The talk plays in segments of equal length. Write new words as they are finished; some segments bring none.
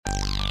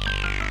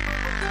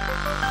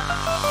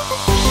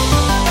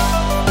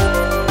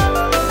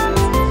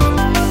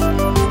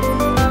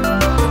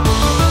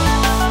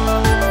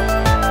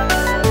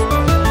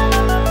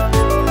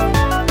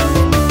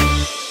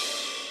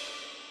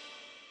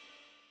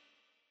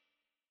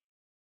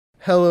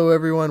Hello,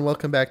 everyone.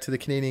 Welcome back to the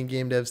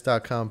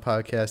CanadianGameDevs.com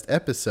podcast,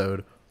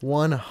 episode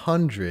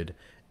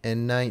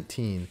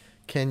 119.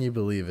 Can you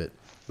believe it?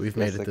 We've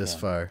made it this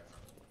far.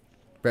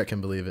 Brett can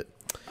believe it.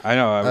 I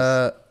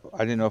know. I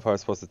didn't know if I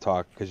was supposed to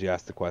talk because you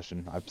asked the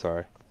question. I'm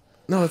sorry.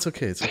 No, it's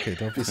okay. It's okay.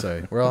 Don't be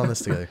sorry. We're all in this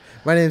together.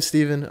 My name's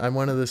Steven. I'm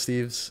one of the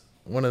Steves,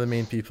 one of the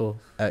main people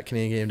at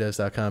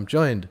CanadianGameDevs.com,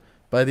 joined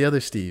by the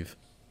other Steve.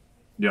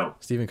 Yo.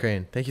 Stephen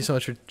Crane. Thank you so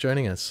much for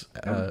joining us.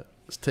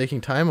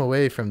 Taking time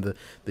away from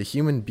the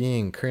human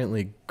being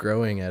currently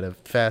growing at a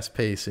fast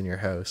pace in your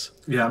house.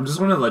 Yeah, I'm just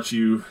going to let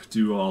you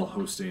do all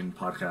hosting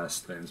podcast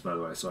things, by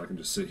the way, so I can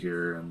just sit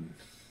here and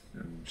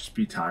just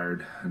be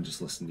tired and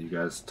just listen to you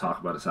guys talk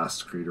about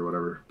Assassin's Creed or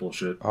whatever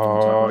bullshit.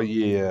 Oh,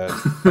 yeah.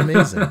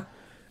 Amazing.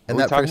 And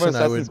that person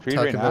I would Creed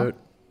talk right about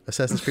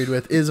Assassin's Creed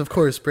with is, of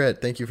course,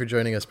 Brett. Thank you for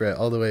joining us, Brett,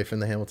 all the way from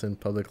the Hamilton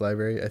Public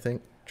Library, I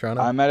think.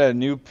 Toronto? I'm at a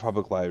new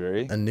public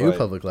library.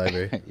 Public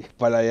library.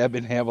 But I am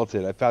in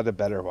Hamilton. I found a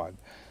better one.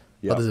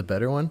 Yep. Oh, there's a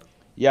better one?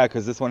 Yeah,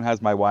 because this one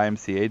has my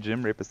YMCA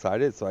gym right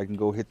beside it, so I can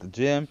go hit the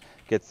gym,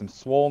 get some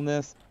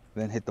swollenness,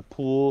 then hit the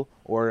pool,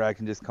 or I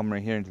can just come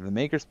right here into the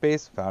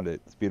makerspace. Found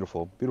it. It's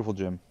beautiful. Beautiful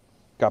gym.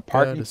 Got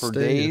parking for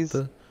days.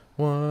 At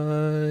the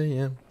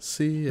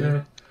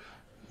YMCA.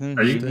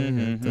 Are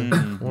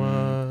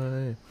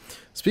you?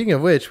 Speaking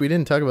of which, we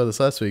didn't talk about this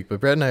last week,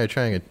 but Brett and I are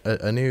trying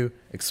a new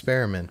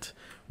experiment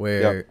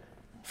where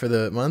for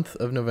the month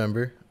of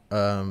November,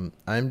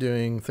 I'm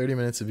doing 30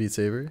 minutes of Beat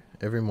Saber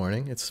every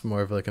morning. It's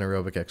more of like an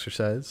aerobic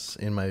exercise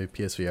in my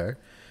PSVR.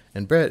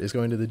 And Brett is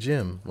going to the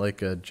gym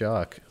like a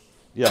jock.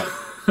 Yeah.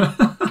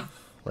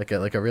 like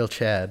a real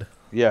Chad.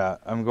 Yeah,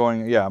 I'm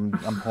pulling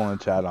a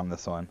Chad on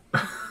this one.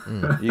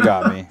 You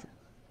got me.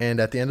 And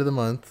at the end of the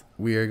month,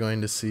 we're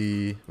just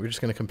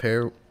going to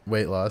compare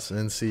weight loss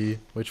and see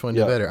which one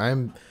did better.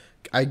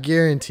 I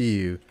guarantee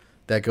you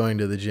that going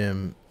to the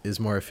gym is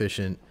more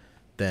efficient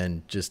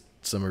than just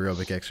some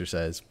aerobic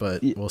exercise,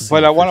 but we'll see.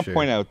 But I want to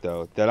point out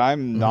though that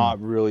I'm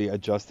not really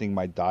adjusting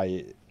my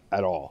diet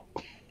at all.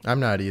 I'm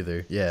not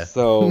either. Yeah.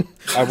 So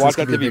I want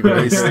that to be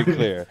very, very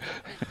clear.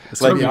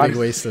 It's like a big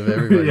waste of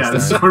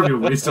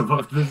everybody's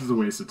time. This is a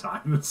waste of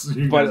time.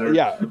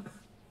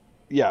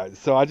 Yeah.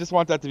 So I just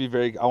want that to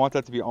be I want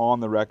that to be all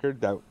on the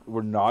record that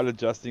we're not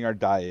adjusting our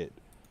diet.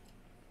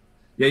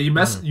 Yeah, you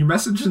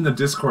messaged in the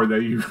Discord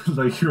that you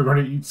were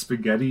going to eat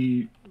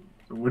spaghetti.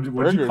 What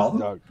did you call them?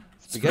 Dog.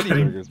 Spaghetti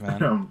burgers,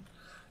 man.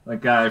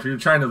 If you're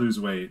trying to lose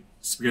weight,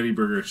 spaghetti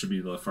burger should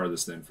be the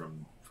farthest thing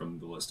from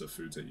the list of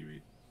foods that you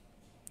eat.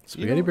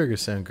 Spaghetti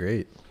burgers sound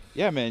great.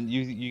 Yeah, man.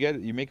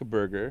 You make a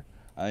burger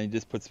and you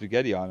just put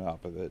spaghetti on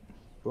top of it.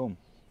 Boom.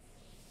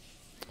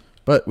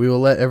 But we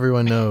will let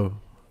everyone know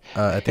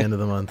at the end of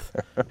the month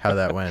how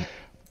that went.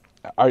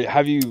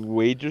 Have you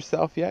weighed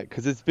yourself yet?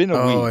 Because it's been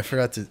a week. Oh, I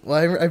forgot to. Well,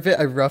 I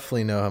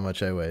roughly know how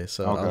much I weigh,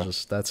 so okay.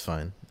 That's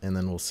fine, and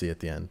then we'll see at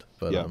the end.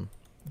 But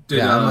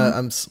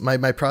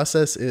my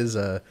process is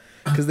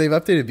because they've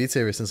updated Beat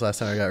Saber since last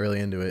time I got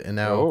really into it, and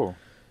now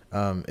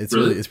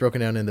it's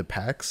broken down into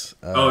packs.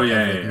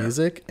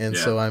 Music, and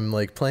so I'm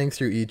like playing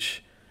through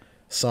each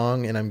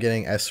song, and I'm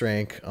getting S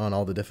rank on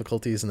all the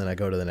difficulties, and then I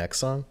go to the next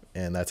song,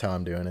 and that's how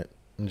I'm doing it,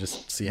 and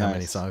just see how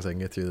many songs I can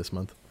get through this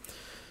month.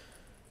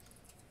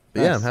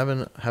 But yeah,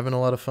 I'm having a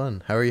lot of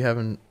fun. How are you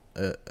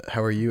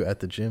at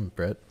the gym,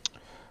 Brett?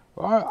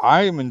 Well,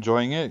 I am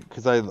enjoying it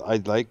because I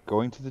like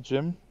going to the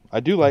gym.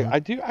 I do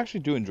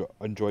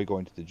enjoy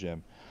going to the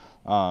gym.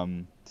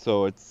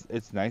 So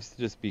it's nice to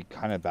just be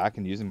kind of back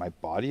and using my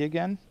body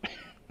again.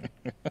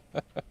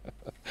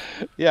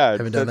 Yeah,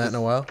 haven't done that in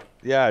a while.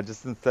 Yeah,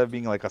 just instead of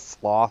being like a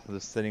sloth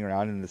just sitting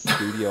around in the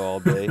studio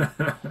all day.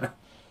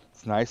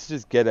 It's nice to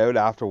just get out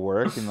after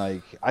work and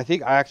I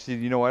think I actually,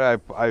 you know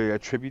what, I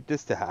attribute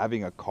this to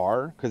having a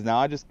car because now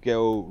I just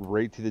go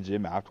right to the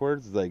gym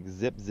afterwards. It's like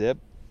zip,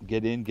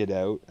 get in, get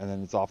out, and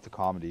then it's off to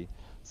comedy.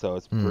 So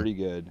it's pretty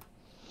good.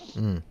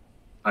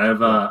 I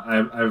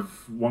have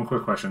one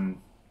quick question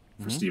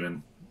for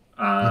Steven.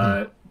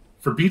 For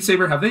Beat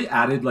Saber, have they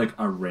added like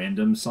a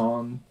random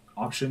song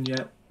option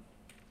yet?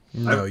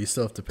 No, you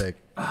still have to pick.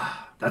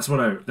 That's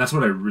what I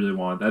really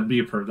want. That'd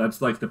be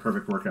that's like the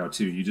perfect workout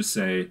too. You just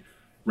say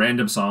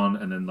random song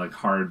and then like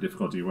hard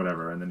difficulty,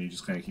 whatever, and then you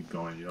just kind of keep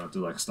going. You don't have to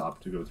like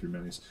stop to go through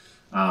menus.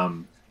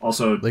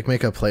 Also, like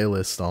make a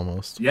playlist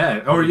almost. Yeah,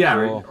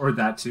 or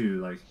that too.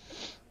 Like,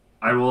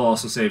 I will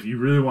also say if you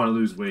really want to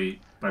lose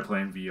weight by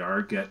playing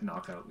VR, get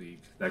Knockout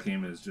League. That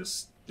game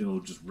is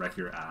it'll just wreck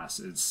your ass.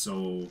 It's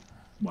so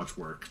much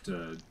work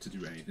to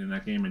do anything in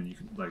that game, and you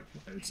can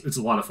it's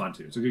a lot of fun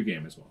too. It's a good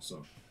game as well.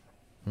 So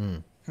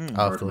I'll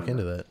have to look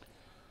into that.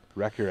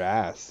 Wreck your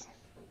ass.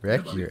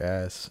 Wreck your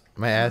ass.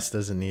 My ass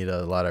doesn't need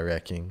a lot of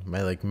wrecking.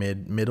 My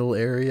middle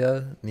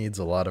area needs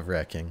a lot of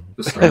wrecking.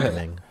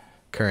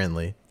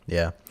 Currently.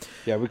 Yeah.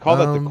 Yeah, we call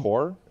that the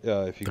core.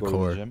 If you go to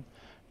the gym.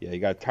 Yeah, you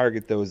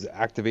gotta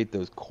activate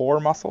those core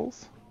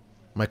muscles.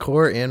 My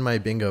core and my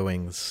bingo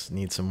wings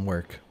need some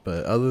work,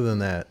 but other than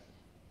that,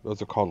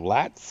 those are called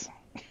lats.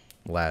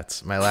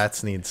 My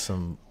lats need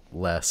some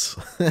less.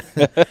 All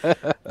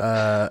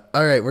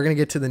right, we're gonna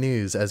get to the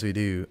news as we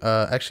do.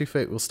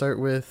 Actually, we'll start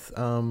with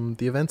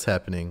the events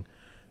happening.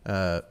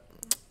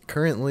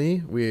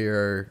 Currently, we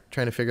are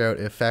trying to figure out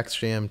if FaX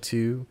Jam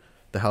 2,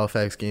 the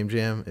Halifax Game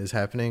Jam, is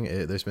happening.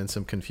 There's been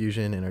some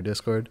confusion in our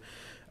Discord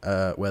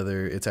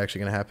whether it's actually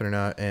going to happen or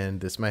not,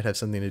 and this might have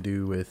something to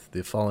do with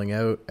the falling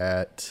out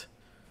at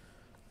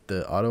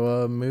the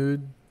Ottawa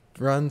Mood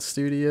Run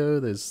studio.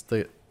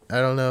 I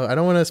don't know. I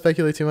don't want to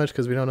speculate too much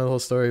because we don't know the whole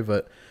story,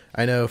 but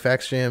I know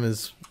FaX Jam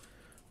is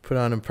put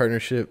on a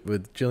partnership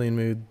with Jillian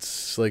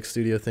Mood's like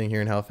studio thing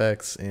here in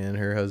Halifax, and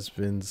her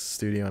husband's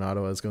studio in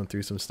Ottawa is going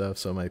through some stuff,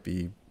 so it might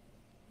be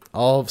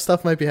all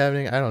stuff might be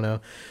happening. I don't know.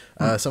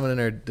 Someone in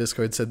our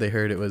Discord said they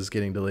heard it was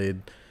getting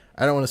delayed.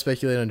 I don't want to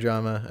speculate on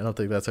drama. I don't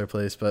think that's our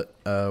place, but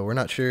we're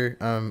not sure.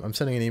 I'm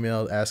sending an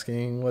email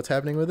asking what's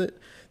happening with it.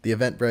 The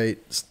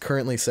Eventbrite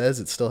currently says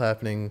it's still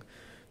happening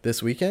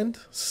this weekend,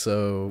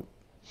 so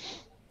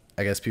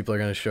I guess people are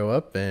going to show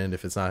up, and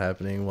if it's not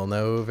happening, we'll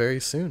know very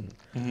soon.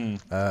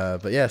 Mm-hmm.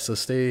 But yeah, so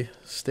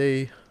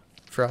stay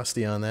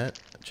frosty on that.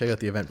 Check out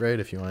the Eventbrite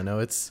if you want to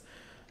know.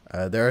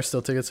 There are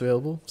still tickets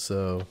available,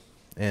 so,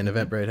 and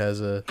Eventbrite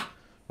has well,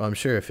 I'm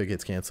sure if it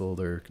gets canceled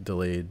or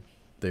delayed,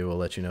 they will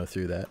let you know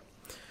through that.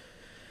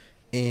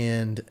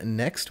 And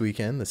next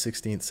weekend, the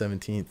 16th,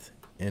 17th,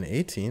 and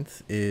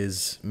 18th,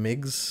 is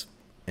Migs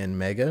and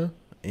Mega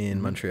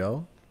in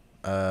Montreal.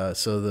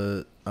 So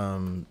the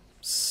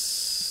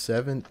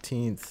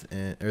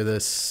 17th or the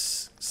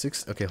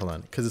 6th. Okay, hold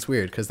on, because it's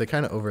weird because they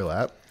kind of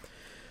overlap.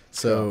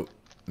 So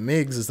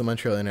Migs is the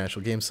Montreal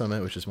International Game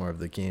Summit, which is more of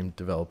the game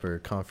developer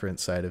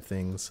conference side of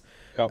things,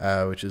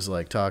 which is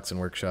like talks and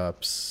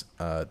workshops.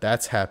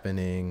 That's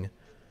happening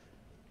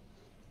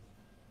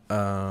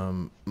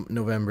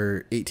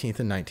November 18th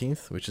and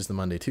 19th, which is the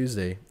Monday,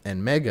 Tuesday,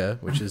 and Mega,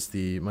 which is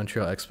the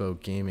Montreal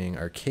Expo Gaming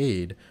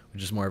Arcade,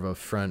 which is more of a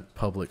front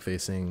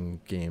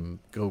public-facing game,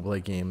 go play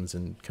games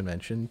and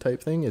convention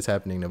type thing, is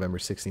happening November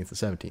 16th to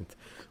 17th,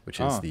 which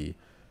is the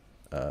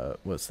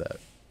what's that?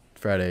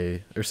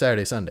 Friday or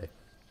Saturday, Sunday,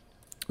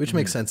 which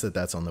makes sense that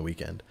that's on the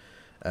weekend.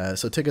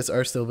 So tickets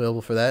are still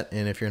available for that,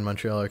 and if you're in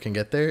Montreal or can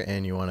get there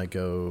and you want to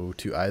go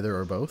to either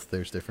or both,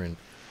 there's different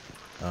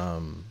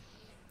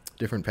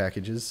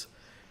packages.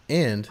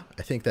 And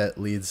I think that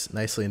leads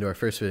nicely into our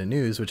first bit of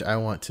news, which I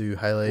want to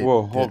highlight.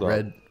 Whoa, hold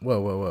on.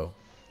 Whoa.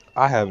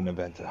 I have an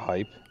event to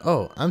hype.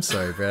 Oh, I'm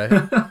sorry, Brett.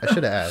 I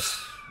should have asked.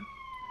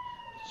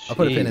 I'll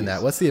put a pin in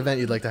that. What's the event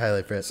you'd like to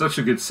highlight, Brett? Such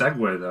a good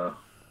segue, though.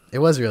 It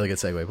was a really good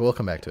segue, but we'll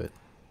come back to it.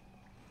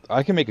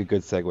 I can make a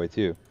good segue,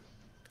 too.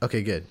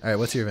 Okay, good. All right,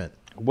 what's your event?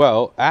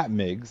 Well, at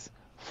Migs,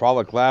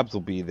 Frolic Labs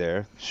will be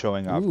there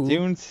showing off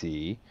Dune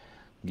Sea.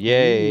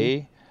 Yay.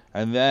 Ooh.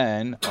 And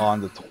then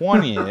on the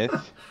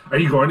 20th... Are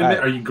you going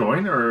to Are you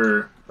going,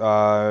 or...?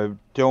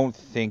 Don't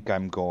think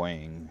I'm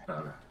going.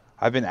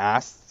 I've been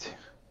asked.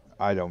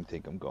 I don't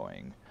think I'm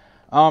going.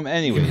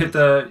 Anyway.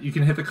 You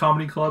can hit the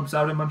comedy clubs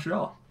out in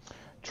Montreal.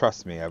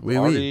 Trust me, I've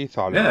already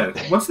thought about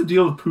it. What's the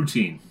deal with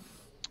poutine?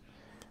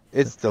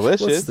 It's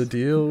delicious. What's the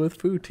deal with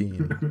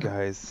poutine?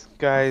 Guys.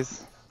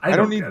 I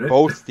don't need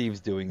both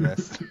Steves doing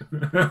this.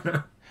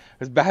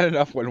 It's bad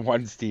enough when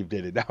one Steve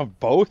did it. Now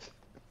both?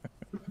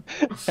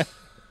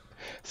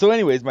 So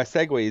anyways, my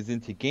segue is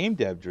into Game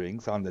Dev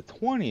Drinks on the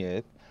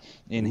 20th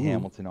in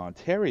Hamilton,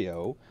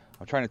 Ontario.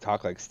 I'm trying to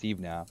talk like Steve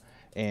now.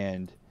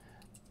 And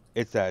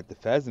it's at the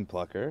Pheasant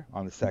Plucker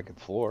on the second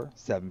floor,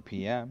 7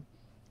 p.m.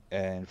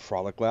 And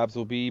Frolic Labs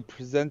will be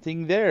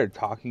presenting there,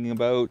 talking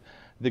about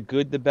the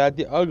good, the bad,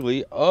 the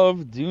ugly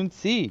of Dune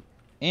Sea.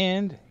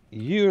 And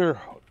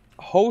your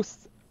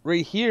host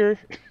right here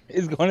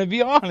is going to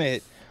be on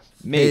it.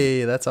 Maybe.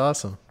 Hey, that's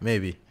awesome.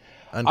 Maybe.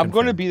 Unconfirmed. I'm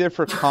going to be there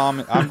for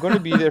comment. I'm going to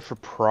be there for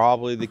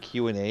probably the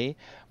Q&A,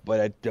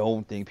 but I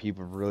don't think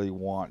people really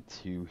want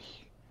to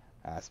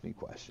ask me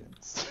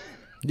questions.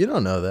 You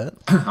don't know that.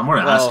 I'm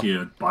going to ask you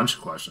a bunch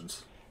of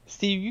questions.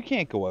 Steve, you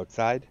can't go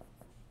outside.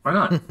 Why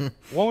not?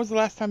 When was the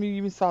last time you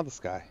even saw the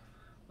sky?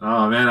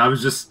 Oh, man, I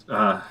was just,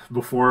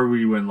 before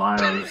we went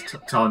live, I was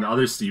telling the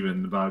other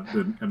Steven about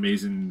the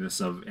amazingness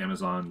of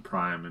Amazon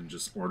Prime and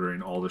just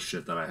ordering all the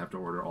shit that I have to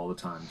order all the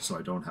time so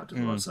I don't have to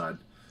go outside.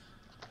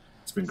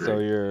 It's been great. So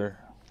you're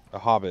a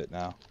hobbit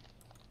now.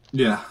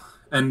 Yeah.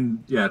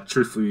 And, yeah,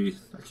 truthfully,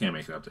 I can't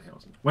make it up to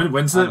Hamilton.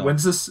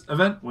 When's this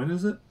event? When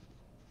is it?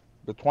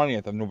 The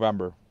 20th of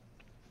November.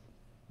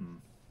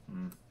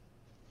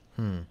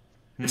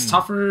 It's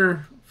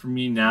tougher for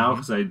me now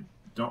because I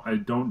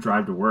don't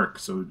drive to work.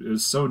 So it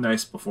was so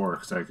nice before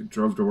because I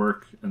drove to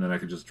work and then I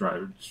could just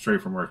drive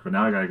straight from work. But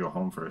now I got to go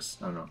home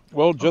first. I don't know.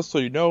 Well, just so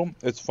you know,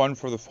 it's fun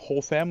for the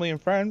whole family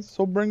and friends.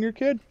 So bring your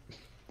kid.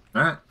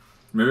 All right.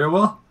 Maybe I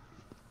will.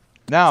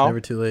 Now, it's never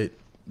too late.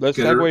 Let's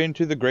segue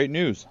into the great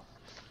news.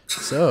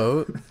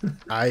 So,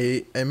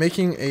 I am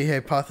making a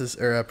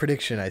hypothesis or a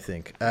prediction, I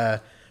think.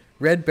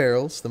 Red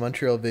Barrels, the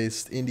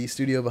Montreal-based indie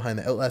studio behind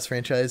the Outlast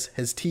franchise,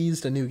 has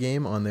teased a new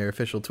game on their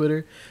official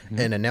Twitter.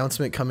 An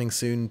announcement coming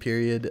soon,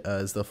 period,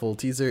 is the full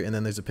teaser. And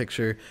then there's a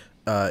picture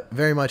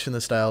very much in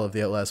the style of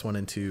the Outlast 1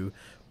 and 2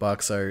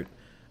 box art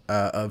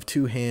of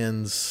two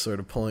hands sort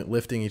of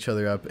lifting each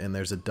other up, and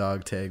there's a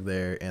dog tag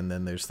there, and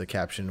then there's the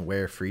caption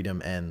 "Where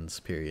Freedom Ends."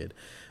 Period.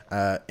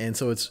 And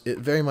so it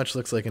very much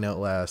looks like an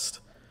Outlast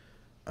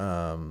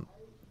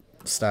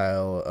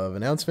style of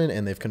announcement,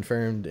 and they've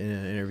confirmed in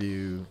an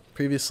interview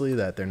previously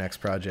that their next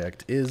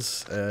project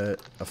is a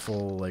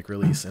full like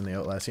release in the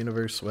Outlast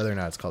universe. Whether or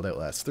not it's called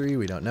Outlast 3,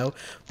 we don't know.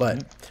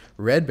 But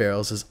Red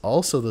Barrels is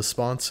also the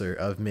sponsor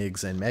of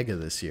MiGS and Mega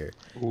this year.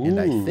 Ooh. And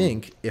I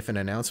think if an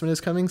announcement is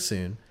coming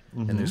soon,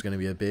 and there's going to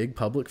be a big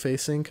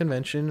public-facing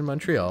convention in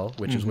Montreal,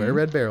 which is where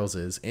Red Barrels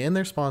is, and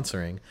they're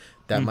sponsoring,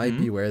 that might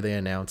be where they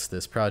announce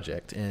this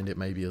project. And it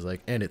might be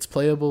like, and it's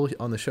playable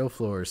on the show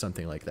floor or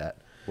something like that.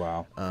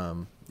 Wow.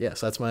 Yeah,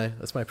 so that's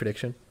my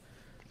prediction.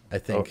 I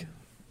think.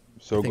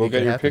 So go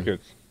get your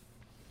tickets.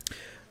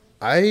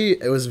 I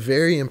was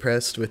very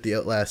impressed with the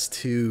Outlast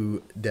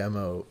 2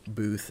 demo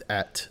booth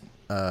at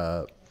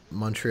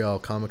Montreal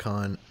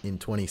Comic-Con in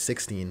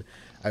 2016.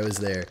 I was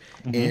there,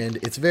 and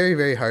it's very,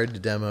 very hard to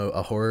demo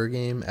a horror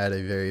game at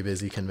a very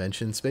busy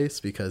convention space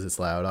because it's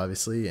loud,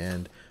 obviously,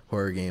 and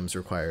horror games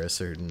require a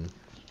certain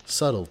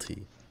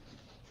subtlety,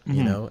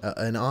 you know,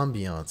 an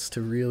ambiance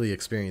to really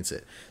experience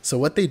it. So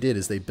what they did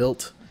is they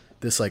built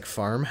this like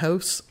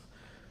farmhouse,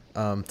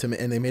 and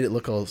they made it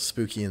look all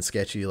spooky and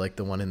sketchy like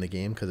the one in the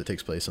game because it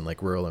takes place in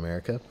like rural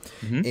America,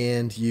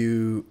 and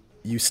you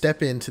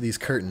step into these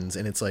curtains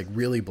and it's like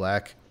really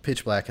black,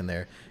 pitch black in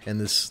there, and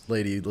this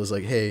lady was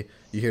like, "Hey,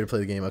 you here to play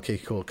the game? Okay,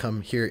 cool.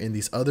 Come here in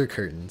these other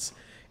curtains."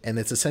 And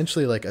it's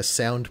essentially like a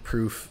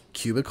soundproof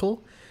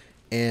cubicle,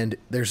 and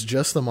there's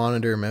just the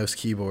monitor, mouse,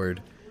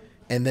 keyboard,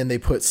 and then they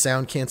put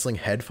sound canceling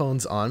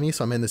headphones on me,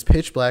 so I'm in this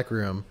pitch black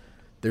room.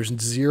 There's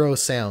zero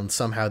sound.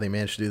 Somehow they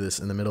managed to do this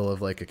in the middle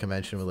of like a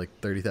convention with like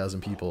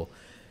 30,000 people.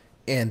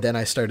 And then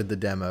I started the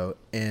demo,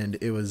 and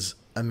it was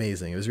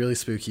amazing. It was really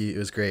spooky. It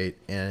was great.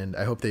 And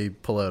I hope they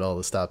pull out all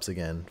the stops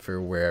again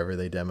for wherever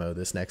they demo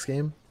this next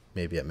game,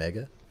 maybe at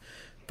Mega.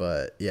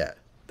 But yeah,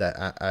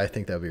 that I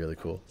think that would be really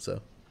cool.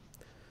 So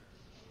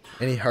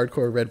any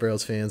hardcore Red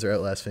Barrels fans or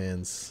Outlast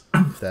fans,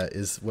 if that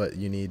is what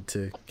you need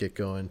to get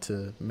going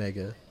to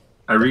Mega.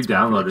 I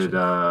re-downloaded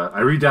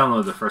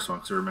the first one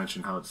because we were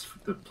mentioning how it's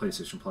the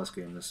PlayStation Plus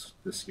game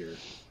this year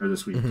or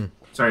this week.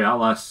 Sorry,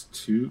 Outlast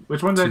 2.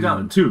 Which one did I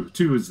download?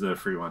 2 is the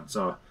free one.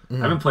 So I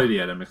haven't played it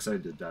yet. I'm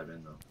excited to dive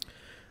in though.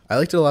 I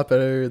liked it a lot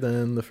better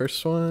than the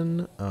first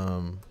one.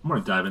 I'm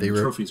gonna dive into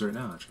trophies right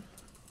now. Actually,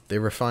 they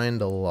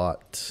refined a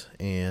lot,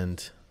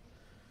 and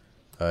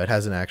it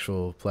has an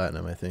actual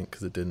platinum, I think,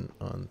 because it didn't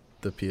on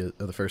the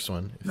first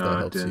one. If that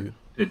helps you.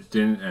 It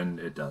didn't, and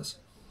it does.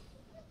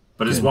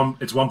 But it's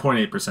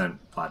 1.8%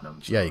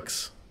 platinum. So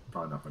yikes!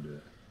 Probably not gonna do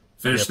that.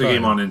 Finish the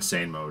game on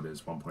insane mode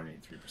is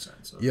 1.83%.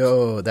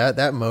 So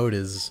that mode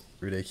is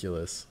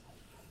ridiculous.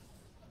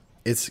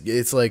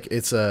 It's like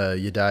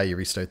you die, you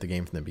restart the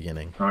game from the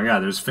beginning. Oh my god!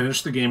 There's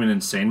finish the game in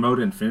insane mode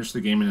and finish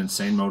the game in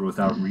insane mode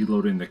without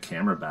reloading the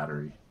camera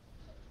battery.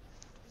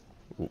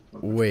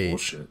 Wait.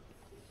 Bullshit.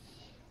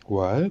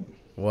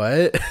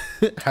 What?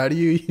 How do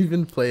you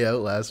even play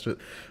Outlast with?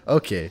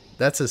 Okay,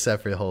 that's a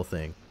separate whole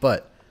thing.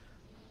 But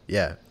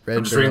yeah,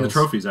 I'm just reading the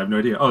trophies. I have no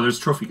idea. Oh, there's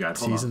a trophy guide.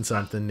 Season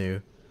something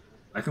new.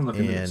 I can look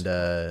into this.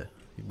 And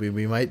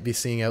we might be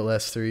seeing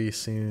Outlast 3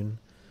 soon.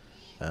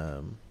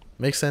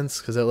 Makes sense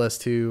because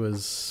Outlast 2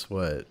 was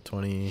what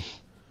 20.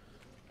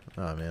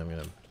 Oh man,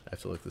 I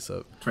have to look this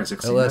up.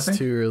 2016. Outlast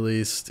 2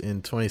 released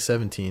in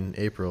 2017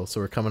 April, so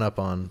we're coming up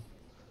on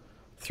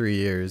 3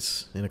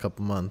 years in a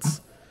couple months.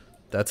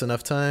 That's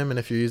enough time, and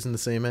if you're using the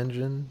same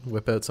engine,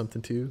 whip out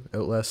something too.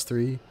 Outlast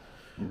 3.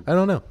 I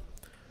don't know.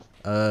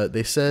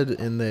 They said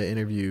in the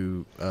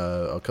interview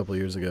a couple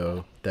years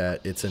ago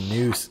that it's a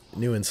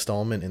new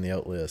installment in the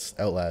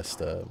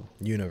Outlast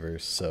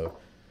universe. So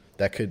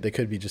they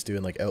could be just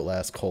doing like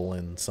Outlast :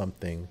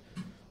 something,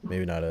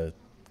 maybe not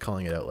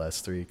calling it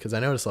Outlast 3. Because I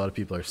noticed a lot of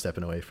people are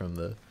stepping away from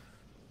the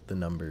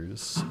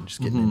numbers and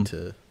just getting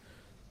into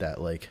that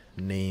like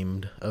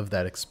named of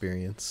that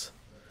experience.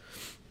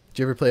 Did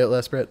you ever play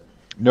Outlast, Brett?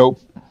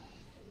 Nope.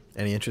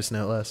 Any interest in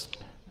Outlast?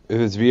 If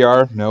it's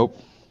VR, nope.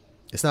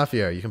 It's not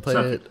VR. You can play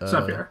it. It's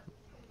not VR.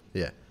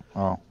 Yeah.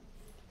 Oh.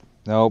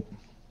 Nope.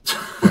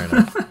 Fair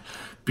enough.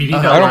 I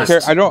don't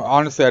care. I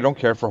don't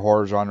care for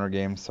horror genre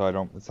games, so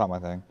it's not my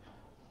thing.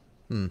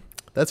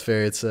 That's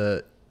fair. It's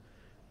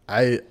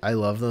I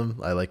love them.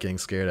 I like getting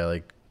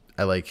scared.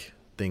 I like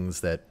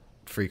things that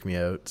freak me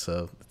out.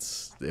 So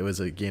it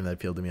was a game that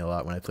appealed to me a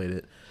lot when I played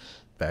it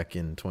back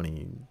in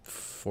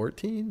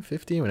 2014,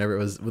 15, whenever it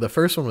was. Well, the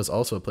first one was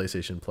also a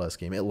PlayStation Plus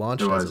game. It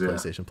launched as a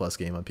PlayStation Plus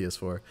game on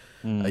PS4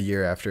 a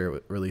year after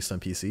it released on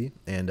PC.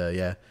 And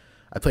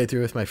I played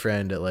through with my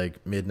friend at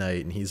like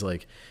midnight, and he's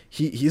like,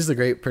 he's the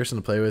great person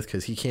to play with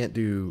because he can't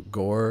do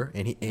gore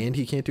and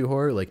he can't do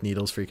horror. Like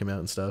needles freak him out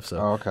and stuff.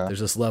 So there's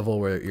this level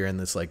where you're in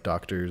this like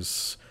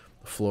doctor's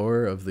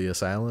floor of the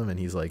asylum, and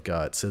he's like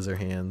got scissor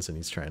hands, and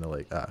he's trying to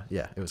like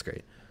it was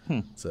great.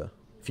 So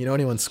if you know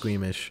anyone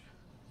squeamish,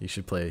 you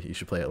should play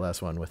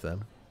Outlast 1 with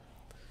them.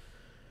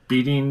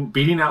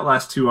 beating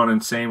Outlast 2 on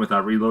Insane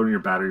without reloading your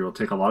battery will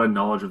take a lot of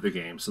knowledge of the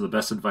game. So the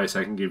best advice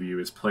I can give you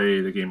is play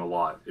the game a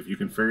lot. If you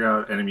can figure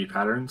out enemy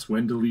patterns,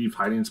 when to leave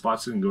hiding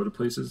spots and go to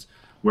places,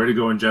 where to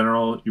go in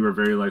general, you are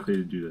very likely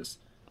to do this.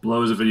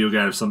 Below is a video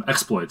guide of some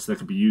exploits that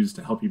could be used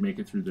to help you make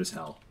it through this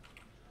hell.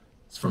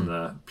 It's from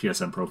the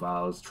PSN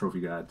Profiles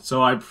Trophy Guide.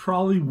 So I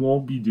probably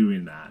won't be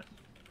doing that.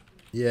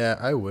 Yeah,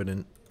 I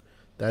wouldn't.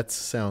 That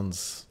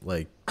sounds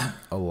like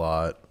a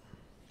lot.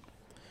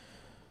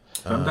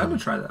 I'm down to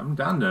try that. I'm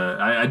down to.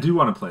 I do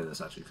want to play this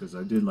actually because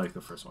I did like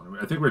the first one.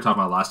 I think we were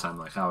talking about last time,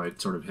 like how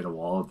it sort of hit a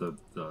wall at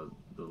the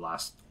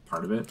last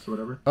part of it or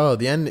whatever. Oh,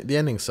 the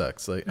ending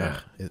sucks. Like, yeah,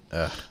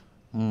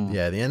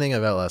 yeah, the ending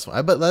of Outlast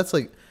one. But that's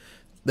like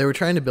they were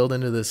trying to build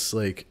into this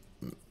like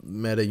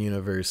meta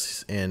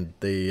universe, and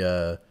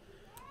they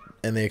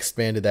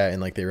expanded that,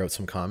 and like they wrote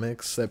some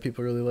comics that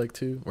people really liked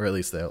too, or at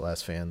least the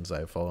Outlast fans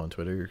I follow on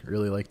Twitter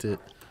really liked it.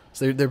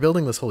 So they're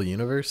building this whole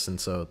universe,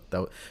 and so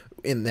that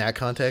in that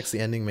context, the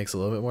ending makes a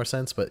little bit more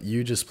sense. But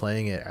you just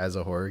playing it as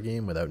a horror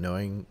game without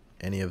knowing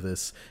any of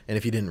this, and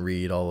if you didn't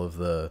read all of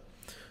the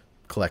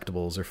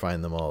collectibles or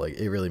find them all, like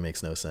it really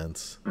makes no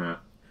sense. Yeah.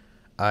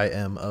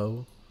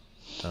 IMO.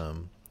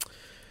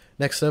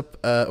 Next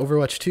up,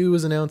 Overwatch 2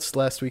 was announced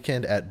last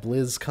weekend at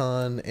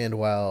BlizzCon, and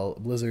while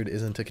Blizzard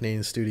isn't a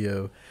Canadian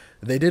studio,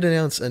 they did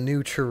announce a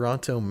new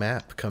Toronto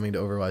map coming to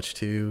Overwatch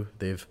 2.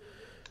 They've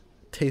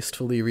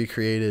tastefully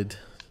recreated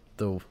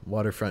the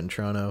waterfront in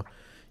Toronto.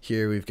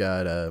 Here we've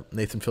got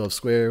Nathan Phillips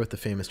Square with the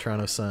famous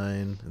Toronto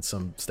sign and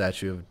some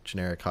statue of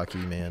generic hockey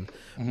man.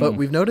 Mm-hmm. But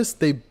we've noticed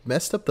they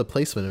messed up the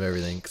placement of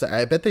everything, because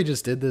I bet they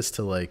just did this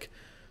to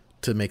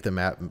make the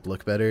map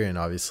look better, and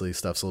obviously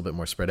stuff's a little bit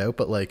more spread out.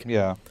 But like,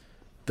 yeah,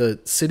 the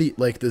city,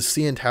 like the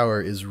CN Tower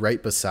is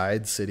right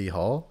beside City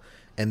Hall,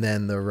 and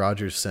then the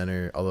Rogers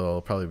Center, although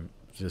it'll probably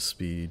just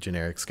be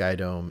generic Sky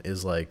Dome,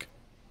 is like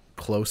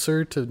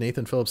closer to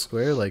Nathan Phillips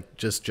Square, like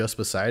just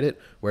beside it,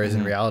 whereas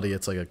in reality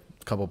it's like a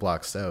couple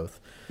blocks south.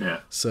 Yeah.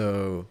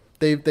 So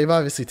they've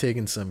obviously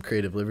taken some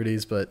creative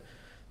liberties, but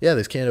yeah,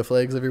 there's Canada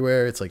flags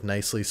everywhere. It's like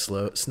nicely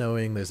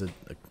snowing. There's a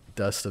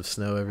dust of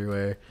snow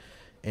everywhere,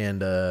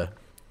 and I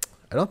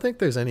don't think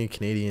there's any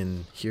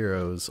Canadian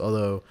heroes,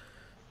 although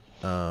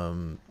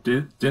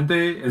didn't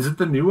they? Is it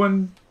the new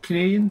one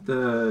Canadian?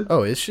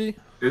 Is she?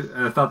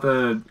 I thought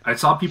I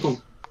saw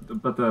people,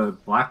 but the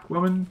black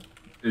woman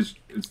is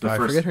the first. I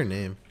forget her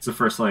name. It's the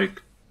first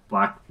like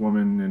black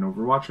woman in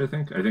Overwatch. I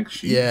think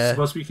she's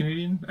supposed to be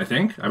Canadian. I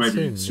think I might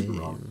be super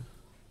wrong.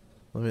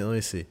 Let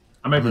me see.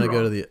 I'm gonna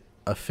go to the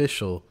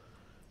official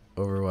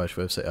Overwatch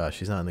website.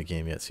 She's not in the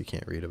game yet, so you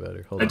can't read about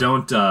her. Hold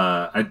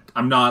on.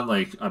 I'm not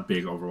like a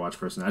big Overwatch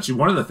person. Actually,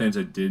 one of the things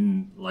I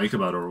didn't like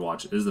about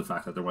Overwatch is the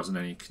fact that there wasn't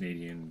any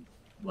Canadian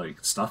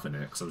like stuff in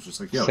it. Because I was just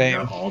like, yo, we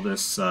got all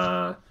this,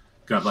 got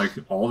like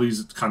all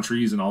these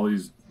countries and all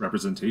these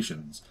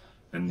representations,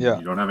 and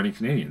you don't have any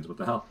Canadians. What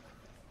the hell?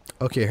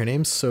 Okay, her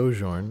name's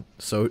Sojourn.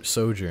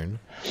 Sojourn.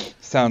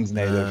 Sounds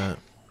native.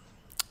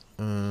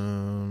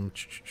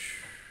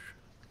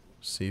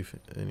 See if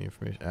any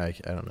information. I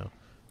don't know.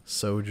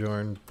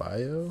 Sojourn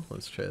bio.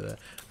 Let's try that.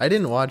 I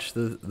didn't watch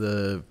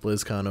the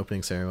BlizzCon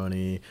opening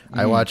ceremony.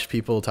 I watched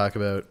people talk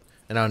about,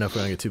 and I don't know if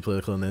we're gonna get too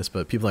political in this,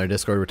 but people in our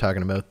Discord were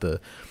talking about the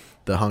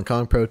Hong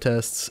Kong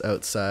protests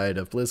outside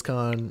of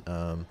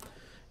BlizzCon,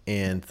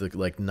 and the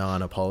like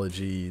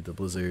non-apology the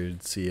Blizzard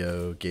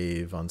CEO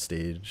gave on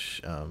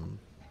stage,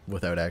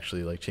 without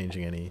actually like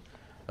changing any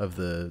of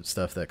the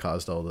stuff that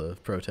caused all the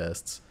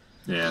protests.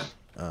 Yeah.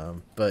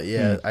 But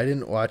yeah, I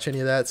didn't watch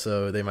any of that,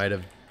 so they might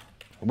have.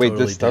 Wait,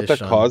 the stuff that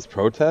caused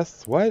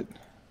protests? What?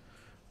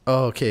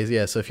 Oh, okay.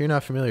 Yeah, so if you're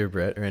not familiar,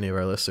 Brett, or any of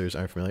our listeners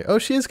aren't familiar. Oh,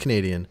 she is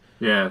Canadian.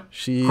 Yeah.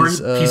 She's...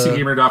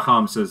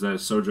 PCGamer.com says that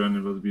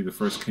Sojourn will be the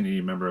first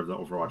Canadian member of the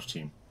Overwatch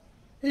team.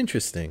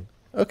 Interesting.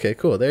 Okay,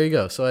 cool. There you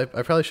go. So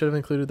I probably should have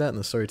included that in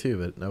the story too,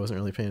 but I wasn't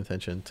really paying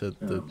attention to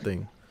the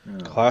thing. Yeah.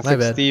 Classic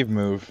Steve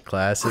move.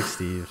 Classic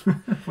Steve.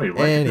 Wait,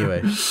 what?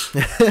 Anyway.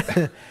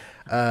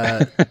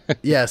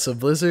 Yeah, so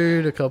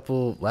Blizzard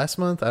last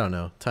month, I don't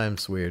know,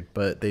 time's weird,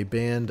 but they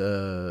banned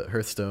a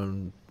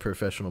Hearthstone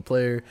professional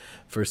player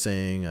for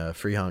saying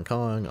Free Hong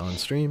Kong on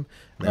stream.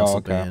 And they also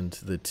banned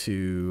the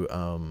two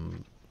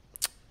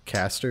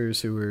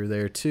casters who were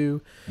there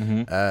too.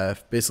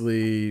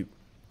 Basically,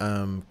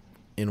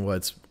 in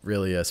what's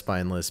really a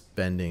spineless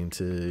bending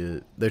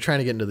they're trying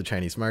to get into the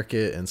Chinese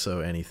market, and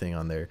so anything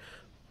on their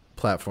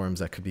platforms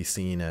that could be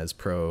seen as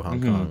pro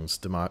Hong Kong's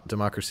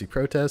democracy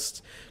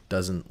protests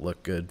doesn't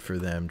look good for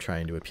them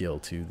trying to appeal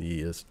to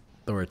the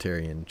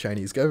authoritarian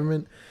Chinese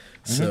government.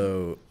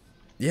 So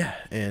yeah,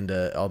 and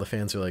all the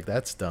fans are like,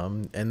 that's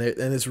dumb, and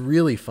it's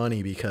really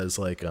funny because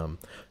like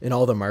in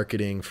all the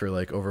marketing for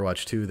like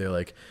Overwatch 2, they're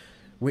like,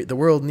 the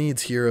world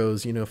needs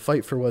heroes,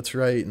 fight for what's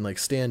right and like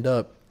stand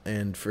up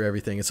and for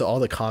everything. And so all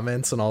the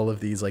comments on all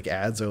of these like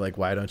ads are like,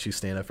 why don't you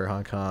stand up for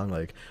Hong Kong?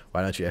 Like,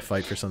 why don't you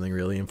fight for something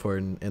really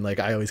important? And like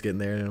I always get in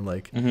there and I'm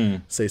like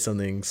say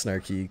something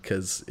snarky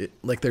because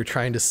like they're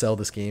trying to sell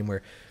this game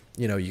where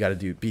you got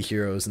to be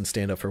heroes and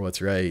stand up for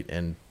what's right,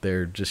 and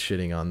they're just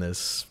shitting on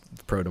this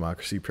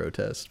pro-democracy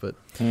protest. But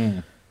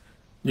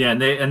yeah,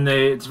 and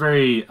they it's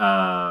very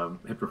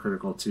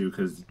hypocritical too,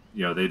 because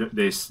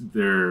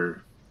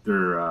their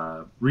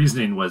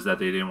reasoning was that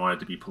they didn't want it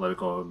to be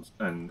political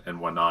and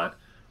whatnot,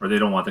 or they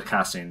don't want the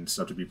casting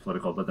stuff to be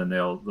political, but then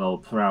they'll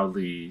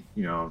proudly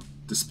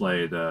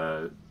display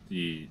the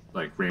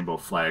like rainbow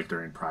flag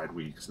during Pride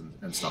weeks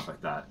and stuff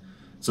like that.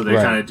 So they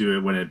kind of do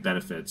it when it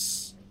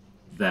benefits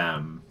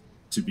them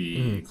to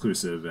be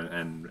inclusive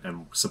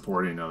and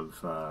supporting of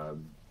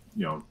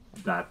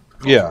that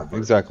culture. Yeah,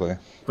 exactly.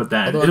 But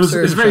then it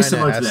was very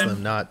similar to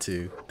them not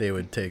to. They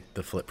would take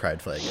the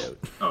pride flag out.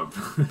 Oh,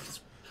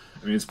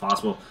 I mean, it's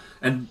possible.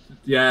 And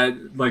yeah,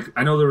 like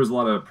I know there was a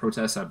lot of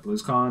protests at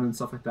BlizzCon and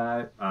stuff like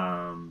that.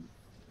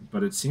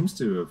 But it seems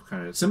to have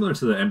kind of similar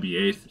to the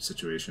NBA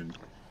situation,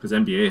 because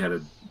NBA had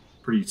a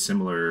pretty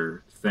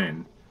similar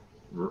thing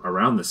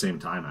around the same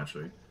time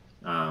actually,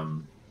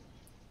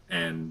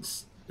 and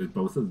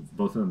both of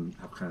them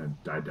have kind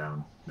of died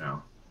down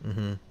now.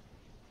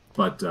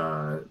 But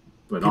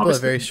people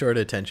have very short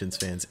attention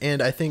spans,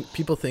 and I think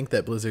people think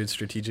that Blizzard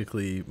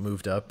strategically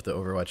moved up the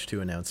Overwatch 2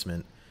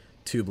 announcement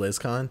to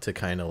BlizzCon to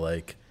kind of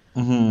like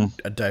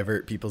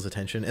divert people's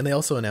attention. And they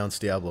also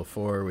announced Diablo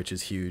 4, which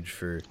is huge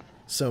for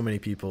so many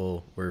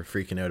people. Were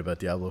freaking out about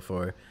Diablo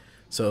 4,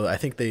 so I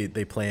think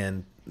they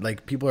planned,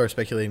 like, people are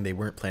speculating they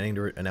weren't planning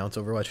to announce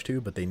Overwatch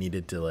 2, but they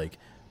needed to like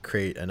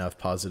create enough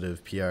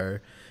positive PR.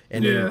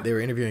 And they were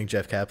interviewing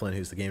Jeff Kaplan,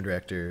 who's the game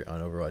director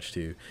on Overwatch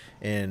 2,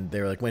 and they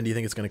were like, when do you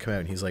think it's going to come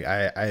out? And he's like,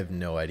 I have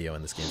no idea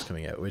when this game's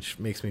coming out, which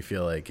makes me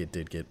feel like it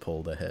did get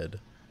pulled ahead.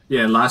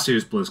 Yeah, and last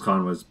year's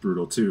BlizzCon was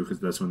brutal too, because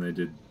that's when they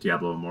did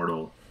Diablo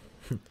Immortal.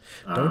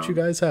 Don't you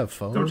guys have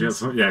phones? Don't you have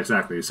phones? Yeah,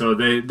 exactly. So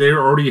they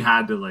already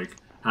had to like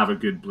have a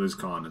good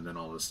BlizzCon, and then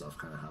all this stuff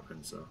kind of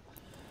happened. So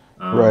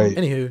right.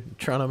 Anywho,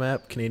 Toronto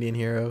map, Canadian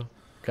hero.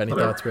 Got any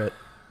thoughts, Brett?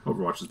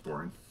 Overwatch is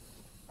boring.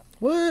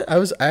 What? I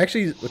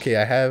played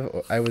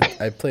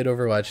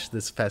Overwatch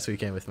this past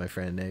weekend with my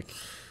friend Nick,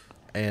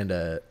 and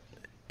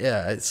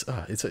it's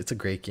a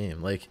great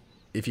game. Like,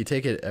 if you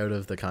take it out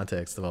of the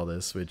context of all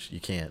this, which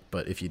you can't,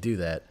 but if you do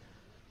that,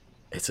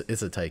 it's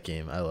a tight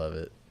game. I love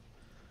it.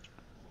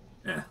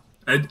 Yeah,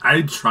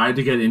 I tried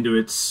to get into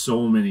it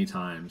so many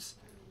times,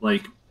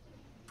 like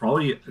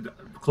probably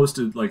close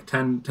to like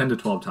 10 to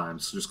 12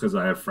 times, just because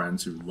I have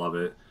friends who love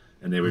it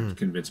and they would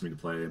convince me to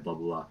play it, blah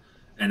blah blah.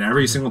 And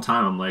every single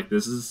time I'm like, it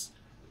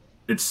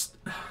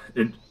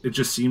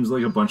just seems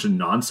like a bunch of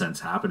nonsense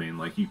happening.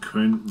 Like, you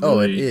couldn't really... Oh,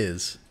 it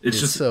is. It's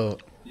just so...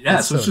 Yeah,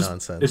 it's so it's so just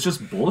nonsense. It's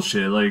just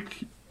bullshit.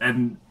 Like,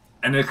 and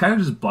it kind of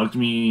just bugged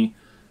me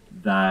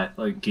that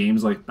like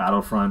games like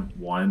Battlefront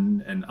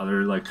 1 and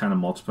other like kind of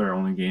multiplayer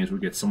only games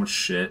would get so much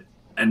shit,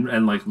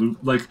 and like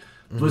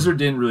Blizzard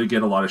didn't really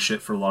get a lot of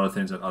shit for a lot of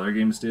things that other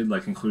games did,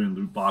 like including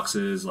loot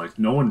boxes. Like,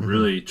 no one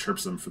really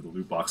chirps them for the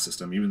loot box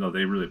system, even though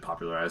they really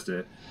popularized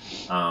it.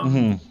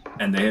 And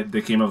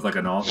they came up with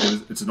like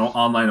it's an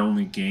online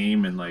only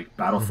game, and like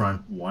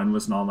Battlefront 1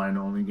 was an online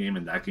only game,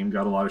 and that game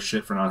got a lot of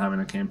shit for not having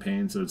a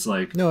campaign. So it's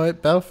like, no,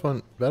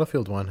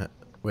 Battlefield 1.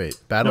 Wait,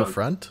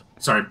 Battlefront?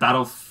 No, sorry,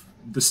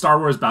 the Star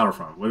Wars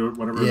Battlefront,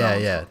 whatever.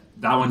 Yeah.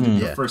 That one,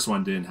 the first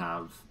one didn't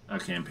have a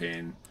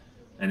campaign,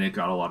 and it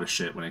got a lot of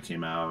shit when it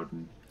came out.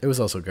 And it was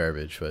also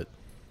garbage, but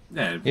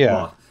yeah.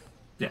 Yeah.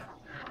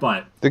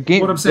 But the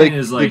game, what I'm saying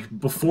is, like,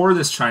 before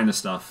this China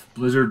stuff,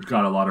 Blizzard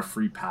got a lot of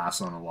free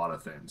pass on a lot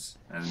of things.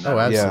 And that,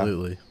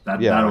 absolutely.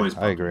 That always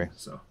I agree. Me,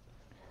 so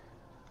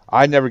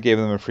I never gave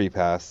them a free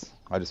pass.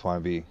 I just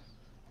want to be.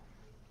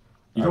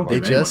 They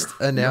just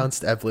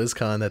announced at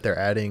BlizzCon that they're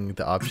adding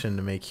the option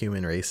to make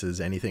human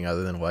races anything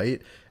other than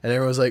white, and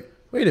everyone was like,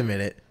 "Wait a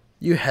minute,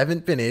 you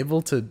haven't been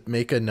able to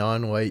make a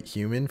non-white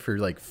human for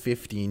like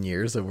 15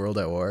 years of World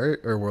at War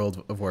or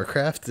World of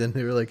Warcraft?" And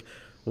they were like,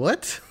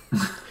 "What?"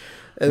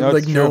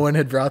 And no one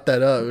had brought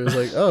that up. It was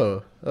like,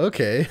 "Oh,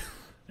 okay."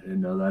 I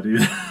didn't know that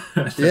either.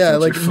 Yeah,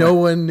 like no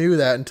one knew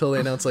that until they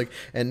announced, like,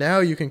 and now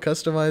you can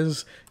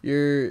customize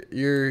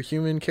your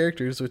human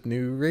characters with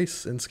new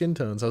race and skin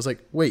tones. I was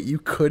like, wait, you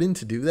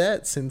couldn't do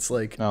that since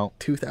like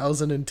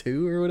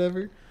 2002 or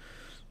whatever?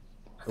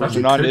 That's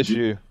not an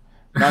issue.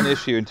 Not an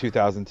issue in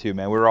 2002,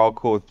 man. We were all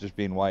cool with just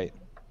being white.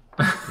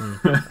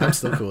 I'm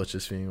still cool with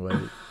just being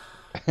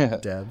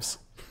white. Dabs.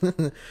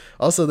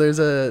 Also, there's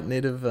a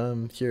native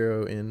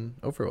hero in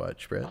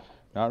Overwatch, Brett.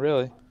 Not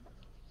really.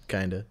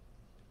 Kinda.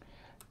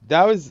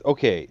 That was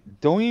okay.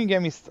 Don't even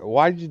get me.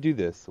 Why did you do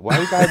this? Why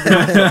you guys?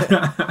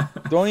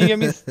 Don't even get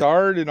me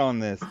started on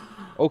this.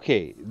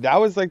 Okay, that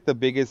was like the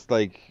biggest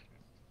like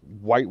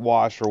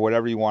whitewash or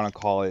whatever you want to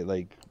call it,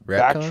 like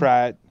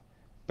backtrack.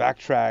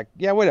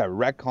 Yeah, whatever,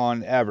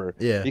 retcon ever.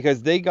 Yeah.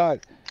 Because they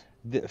got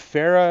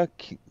Pharah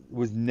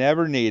was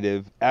never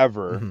native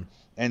ever,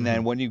 and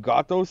then when you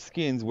got those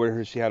skins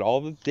where she had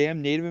all the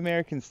damn Native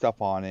American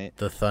stuff on it,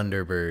 the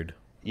Thunderbird.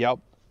 Yep.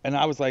 And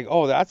I was like,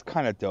 oh, that's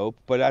kind of dope.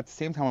 But at the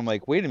same time, I'm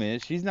like, wait a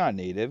minute, she's not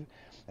native.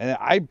 And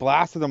I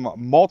blasted them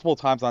multiple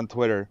times on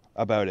Twitter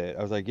about it.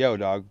 I was like, yo,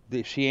 dog,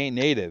 she ain't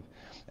native.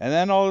 And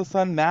then all of a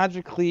sudden,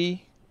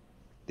 magically,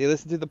 They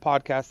listen to the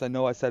podcast. I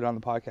know I said it on the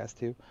podcast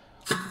too.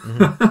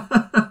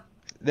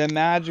 Then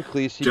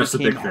magically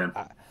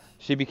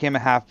she became a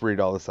half-breed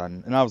all of a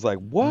sudden. And I was like,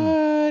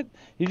 what?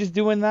 You're just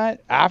doing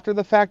that after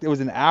the fact? It was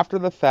an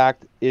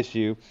after-the-fact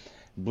issue.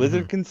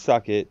 Blizzard can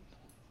suck it.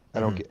 I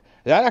don't care.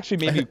 That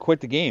actually made me quit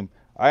the game.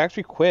 I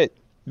actually quit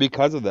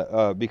because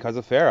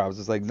of Fair. I was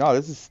just like, no,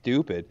 this is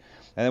stupid.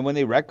 And then when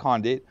they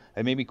retconned it,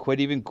 it made me quit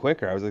even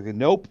quicker. I was like,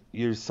 nope,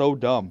 you're so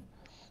dumb.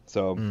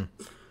 So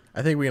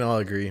I think we can all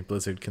agree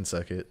Blizzard can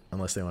suck it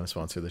unless they want to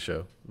sponsor the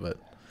show. But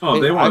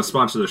they want to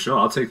sponsor the show.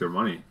 I'll take their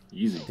money.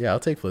 Easy. Yeah, I'll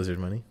take Blizzard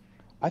money.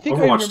 I think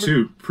Overwatch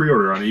 2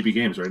 pre-order on EB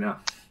Games right now.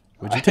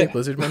 Would you take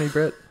Blizzard money,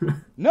 Brett?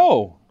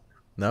 No.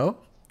 No?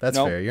 That's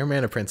fair. You're a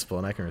man of principle,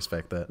 and I can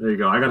respect that. There you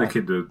go. I got a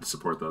kid to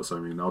support, though, so I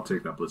mean, I'll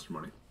take that Blizzard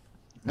money.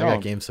 I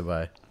got games to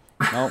buy.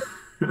 No.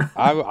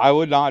 I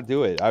would not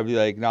do it. I'd be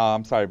like, no,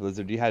 I'm sorry,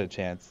 Blizzard. You had a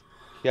chance.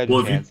 You had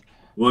a chance.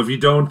 If you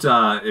don't,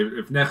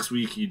 if next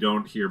week you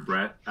don't hear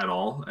Brett at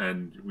all,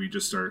 and we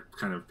just start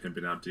kind of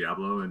pimping out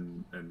Diablo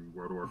and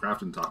World of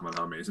Warcraft and talking about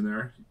how amazing they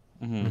are,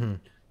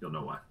 you'll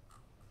know why.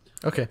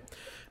 Okay.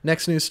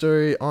 Next news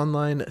story,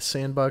 online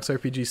sandbox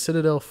RPG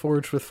Citadel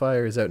Forged with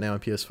Fire is out now on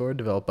PS4,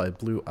 developed by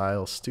Blue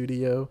Isle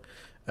Studio.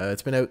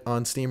 It's been out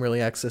on Steam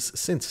Early Access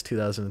since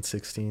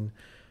 2016,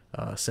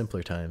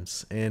 simpler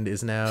times, and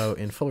is now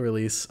in full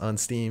release on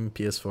Steam,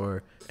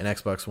 PS4, and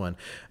Xbox One.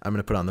 I'm going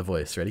to put on the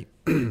voice. Ready?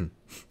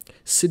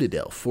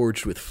 Citadel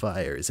Forged with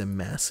Fire is a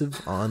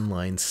massive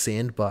online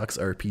sandbox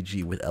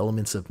RPG with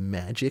elements of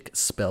magic,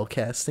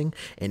 spellcasting,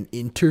 and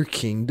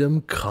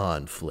inter-kingdom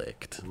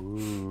conflict.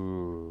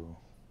 Ooh.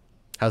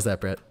 How's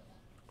that, Brett?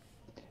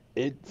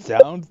 It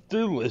sounds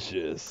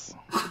delicious.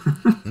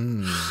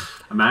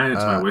 I'm adding it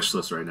to my wish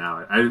list right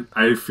now.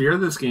 I fear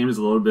this game is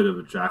a little bit of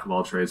a jack of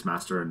all trades,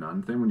 master of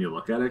none thing when you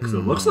look at it, because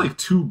it looks like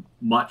too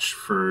much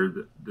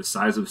for the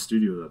size of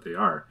studio that they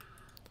are.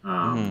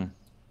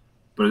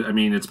 But I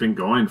mean, it's been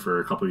going for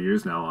a couple of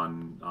years now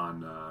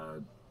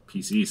on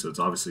PC, so it's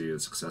obviously a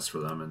success for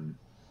them. And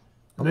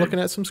I'm looking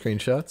at some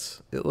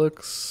screenshots. It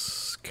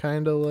looks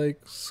kind of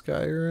like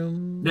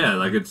Skyrim. Yeah,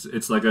 like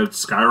it's like a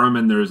Skyrim,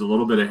 and there's a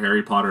little bit of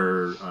Harry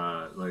Potter,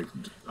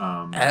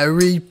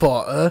 Harry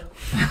Potter.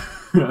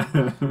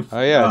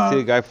 Oh yeah, I see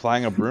a guy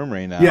flying a broom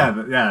right now.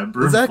 Yeah.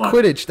 Broom Is that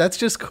Quidditch? That's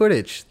just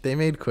Quidditch. They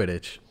made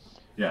Quidditch.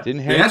 Yeah.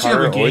 Didn't Harry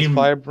Potter always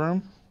fly a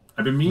broom?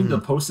 I've been meaning to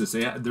post this.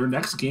 Their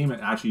next game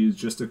actually is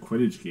just a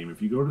Quidditch game.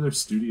 If you go to their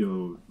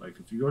studio, like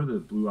if you go to the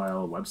Blue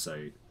Isle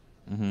website,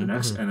 the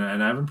next and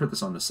I haven't put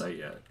this on the site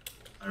yet.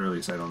 I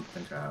don't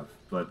think I have.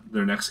 But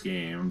their next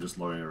game, I'm just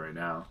loading it right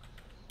now.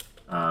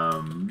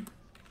 I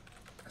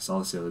saw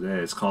this the other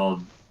day. It's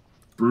called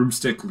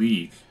Broomstick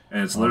League,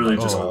 and it's literally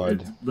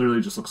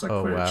literally just looks like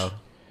Quidditch. Wow.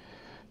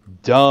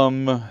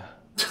 Dumb.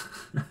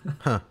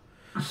 Huh.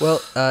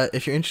 Well,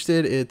 if you're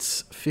interested,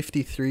 it's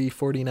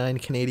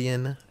 $53.49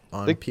 Canadian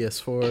on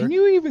PS4. Can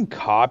you even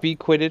copy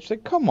Quidditch?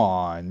 Like, come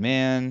on,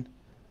 man.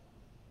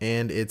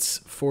 And it's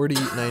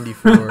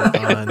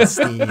 $40.94 on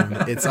Steam.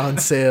 It's on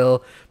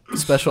sale.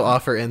 Special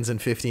offer ends in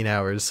 15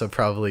 hours, so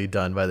probably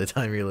done by the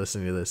time you're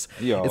listening to this.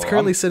 It's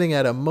currently sitting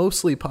at a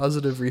mostly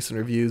positive recent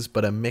reviews,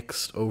 but a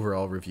mixed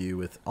overall review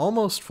with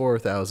almost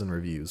 4,000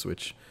 reviews,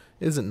 which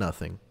isn't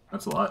nothing.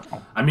 That's a lot.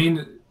 I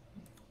mean,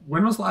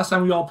 when was the last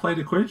time we all played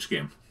a Quidditch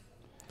game?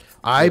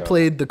 I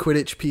played the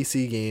Quidditch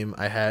PC game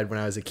I had when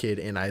I was a kid,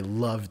 and I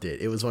loved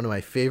it. It was one of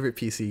my favorite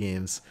PC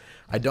games.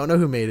 I don't know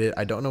who made it.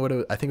 I don't know what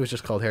I think it was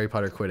just called Harry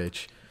Potter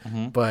Quidditch.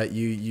 But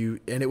and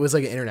it was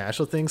like an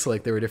international thing, so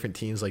like there were different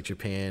teams like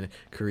Japan,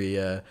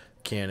 Korea,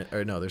 Canada,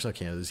 or no, there's no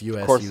Canada, there's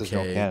US, UK.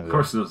 Of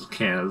course there's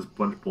Canada, it's a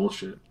bunch of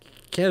bullshit.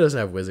 Canada doesn't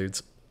have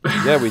wizards.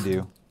 Yeah, we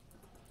do.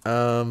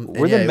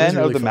 We're the men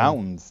of the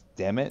mountains,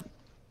 damn it.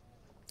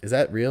 Is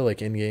that real,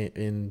 like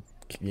in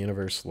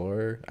universe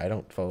lore? I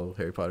don't follow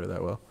Harry Potter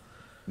that well.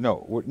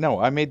 No,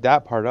 I made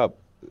that part up.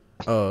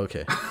 Oh,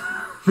 okay.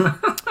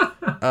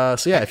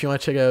 So yeah, if you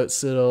want to check out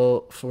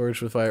Citadel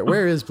Forged with Fire,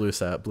 where is Blue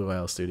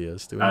Isle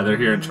Studios? They're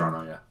here in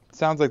Toronto, yeah.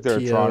 Sounds like they're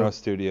a Toronto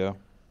studio.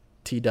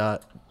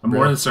 I'm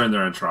more concerned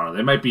they're in Toronto.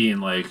 They might be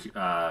in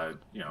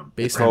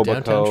based in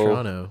downtown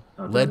Toronto,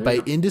 led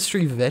by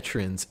industry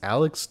veterans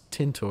Alex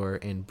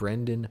Tintor and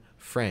Brendan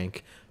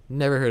Frank.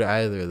 Never heard of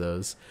either of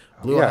those.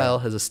 Blue Isle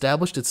has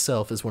established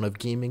itself as one of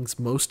gaming's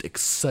most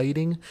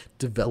exciting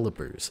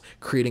developers,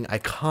 creating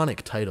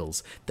iconic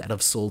titles that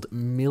have sold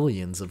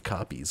millions of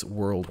copies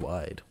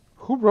worldwide.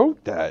 Who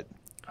wrote that?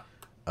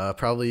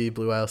 Probably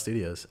Blue Isle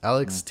Studios.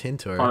 Alex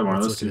Tintor. Probably one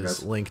of those two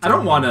guys. I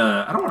don't want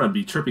to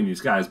be tripping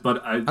these guys,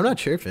 but I'm not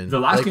chirping. The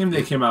last game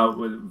they came out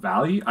with,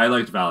 Valley, I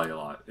liked Valley a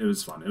lot. It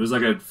was fun. It was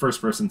like a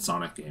first-person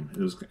Sonic game.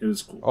 It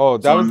was cool. Oh,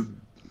 that was.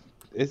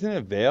 Isn't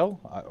it Vale?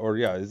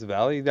 Is it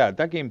Valley?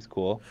 That game's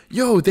cool.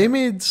 Yo, they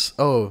made.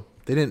 Oh,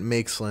 they didn't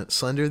make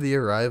Slender the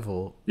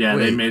Arrival. Yeah,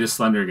 they made a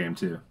Slender game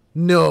too.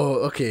 No,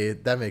 okay,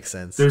 that makes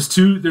sense. There's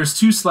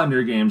two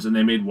Slender games, and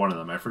they made one of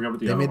them. I forgot what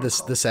the other one was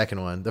called. The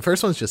second one. The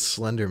first one's just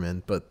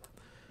Slenderman, but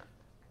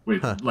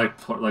wait, like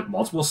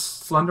multiple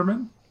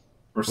Slenderman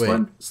or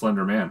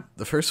Slender Man?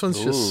 The first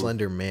one's just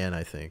Slender Man,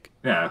 I think.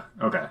 Yeah.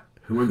 Okay.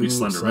 Who would be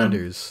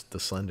Slenders the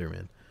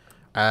Slenderman.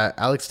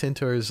 Alex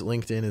Tintor's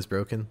LinkedIn is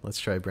broken. Let's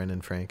try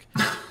Brendan Frank.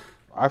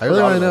 I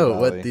really want to know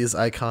what these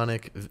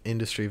iconic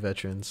industry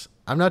veterans.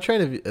 I'm not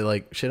trying to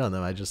like shit on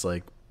them. I just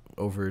like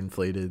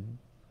overinflated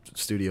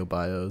studio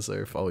bios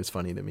are always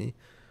funny to me.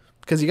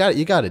 Because you got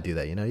to do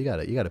that, you know. You got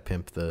to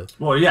pimp the.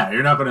 Well, yeah,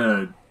 you're not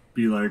gonna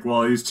be like,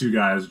 well, these two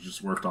guys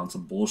just worked on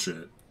some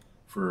bullshit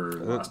for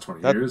the last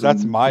 20 years.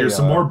 That's my. Here's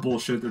some more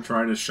bullshit they're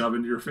trying to shove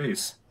into your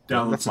face.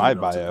 That's my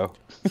bio.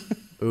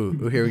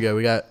 Ooh, here we go.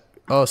 We got.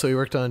 Oh, so he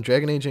worked on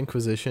Dragon Age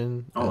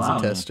Inquisition as a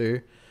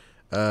tester.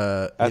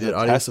 He did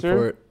audio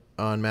support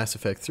on Mass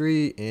Effect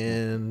 3,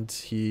 and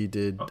he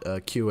did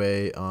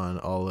QA on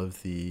all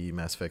of the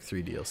Mass Effect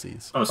 3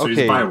 DLCs. Oh, so he's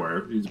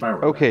Bioware. He's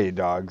Bioware. Okay,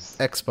 dogs.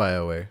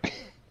 Ex-Bioware.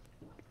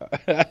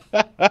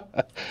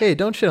 Hey,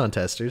 don't shit on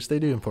testers. They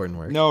do important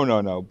work.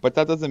 No. But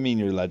that doesn't mean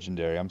you're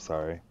legendary. I'm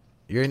sorry.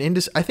 You're an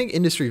I think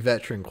industry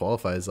veteran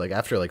qualifies like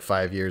after like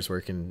 5 years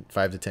working,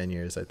 5 to 10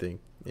 years. I think.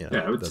 You know,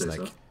 yeah, I would say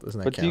so.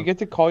 But do you get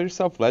to call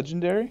yourself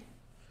legendary?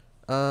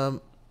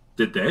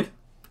 Did they?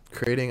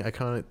 Creating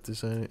iconic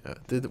design.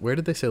 Where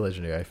did they say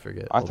legendary? I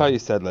forget. I thought you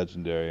said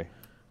legendary.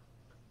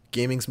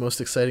 Gaming's most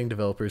exciting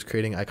developers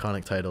creating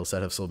iconic titles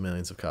that have sold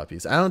millions of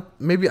copies.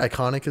 Maybe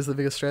iconic is the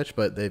biggest stretch,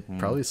 but they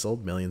probably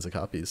sold millions of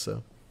copies.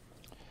 So,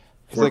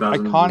 like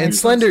iconic. And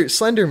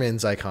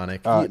Slenderman's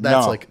iconic.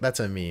 That's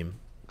a meme.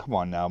 Come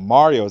on now,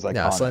 Mario's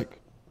iconic.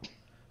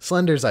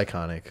 Slender's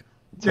iconic.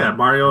 Yeah,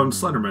 Mario and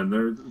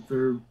Slenderman.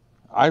 They're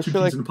I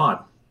feel like in a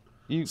pod.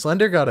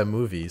 Slender got a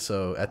movie,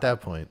 so at that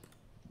point,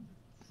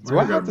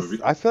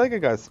 I feel like I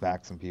gotta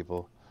smack some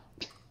people.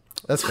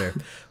 That's fair.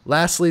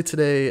 Lastly,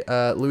 today,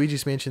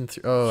 Luigi's Mansion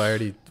 3. Oh,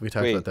 we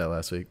talked about that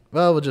last week.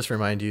 Well, we'll just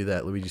remind you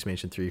that Luigi's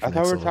Mansion 3. I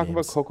thought we were talking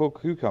about Coco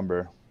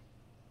Cucumber.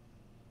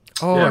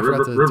 Oh, yeah, I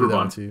forgot to do that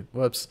one too.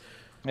 Whoops.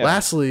 Yeah.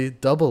 Lastly,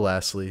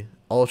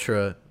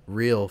 ultra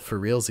real for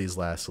realsies.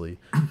 Lastly,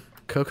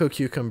 Coco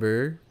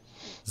Cucumber,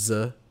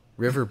 the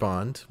River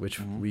Bond, which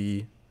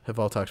we have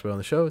all talked about on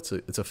the show. It's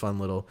a fun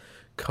little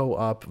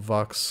co-op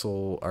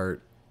voxel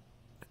art.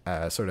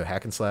 Sort of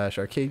hack and slash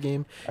arcade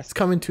game. It's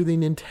coming to the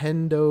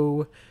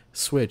Nintendo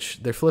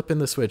Switch. They're flipping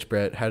the Switch,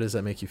 Brett. How does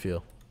that make you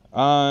feel?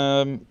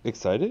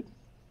 Excited.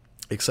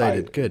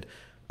 Good.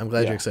 I'm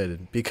glad you're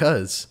excited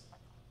because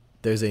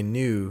there's a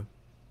new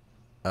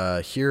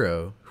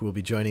hero who will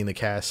be joining the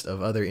cast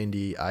of other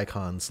indie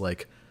icons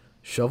like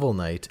Shovel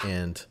Knight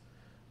and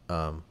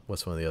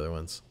what's one of the other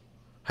ones?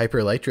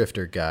 Hyper Light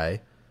Drifter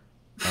guy.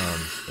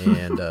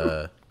 And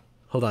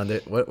hold on,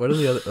 what are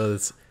the other?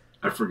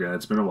 I forget.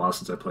 It's been a while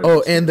since I played.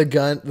 Oh, and the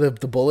gun, the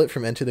bullet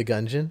from Enter the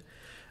Gungeon,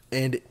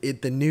 and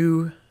the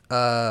new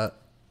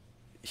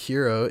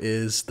hero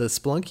is the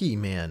Splunky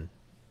Man,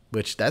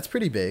 which that's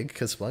pretty big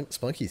because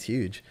Splunky's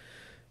huge.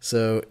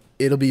 So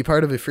it'll be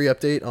part of a free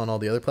update on all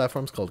the other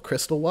platforms called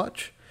Crystal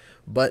Watch,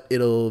 but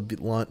it'll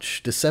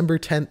launch December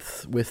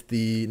 10th with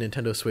the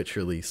Nintendo Switch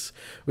release,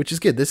 which is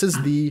good. This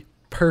is the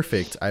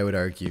perfect, I would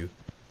argue,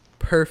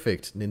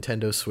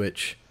 Nintendo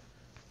Switch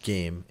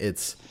game.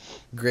 It's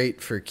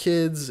great for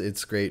kids.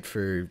 It's great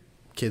for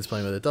kids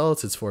playing with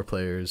adults. It's 4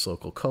 players,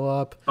 local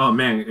co-op. Oh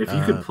man, if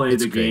you could play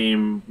the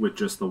game with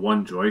just the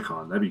one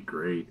Joy-Con, that'd be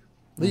great.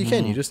 Well, you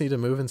can. You just need to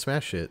move and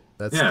smash it.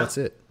 That's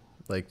it.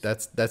 Like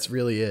that's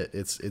really it.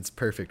 It's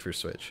perfect for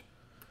Switch.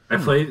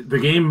 The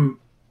game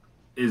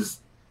is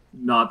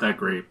not that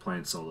great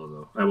playing solo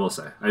though. I will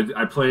say.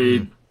 I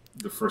played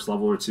the first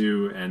level or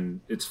two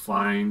and it's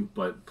fine,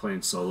 but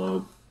playing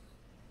solo,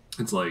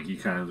 it's like you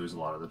kind of lose a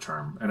lot of the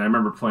charm. And I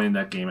remember playing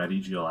that game at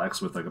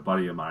EGLX with like a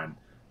buddy of mine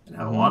and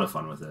had a lot of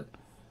fun with it.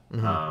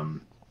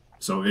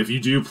 So if you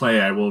do play,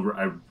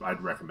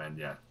 I'd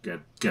recommend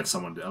get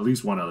someone at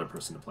least one other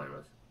person to play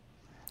with.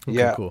 Okay,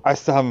 yeah, cool. I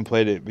still haven't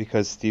played it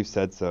because Steve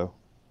said so.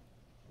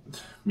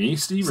 Me,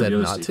 Steve, said or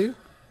the not other Steve?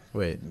 To?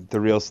 Wait, the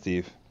real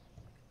Steve.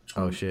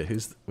 Oh shit!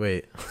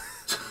 Wait,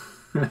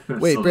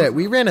 Brett.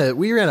 We ran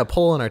a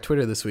poll on our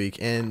Twitter this week,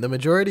 and the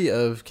majority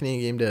of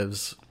Canadian Game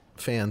Devs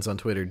fans on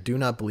Twitter do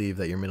not believe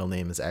that your middle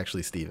name is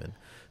actually Steven.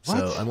 What?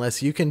 So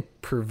unless you can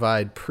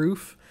provide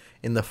proof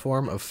in the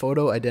form of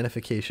photo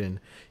identification,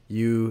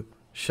 you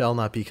shall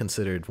not be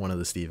considered one of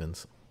the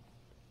Stevens.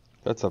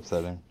 That's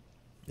upsetting.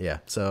 Yeah.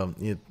 So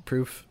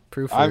proof.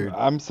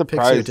 I'm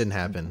surprised it didn't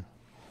happen.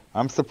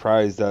 I'm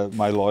surprised that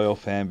my loyal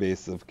fan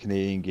base of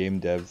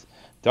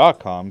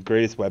CanadianGameDevs.com,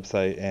 greatest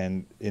website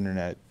and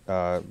internet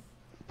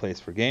place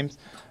for games,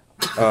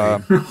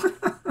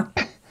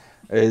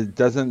 it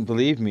doesn't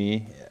believe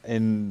me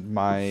in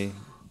my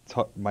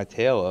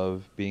tale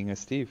of being a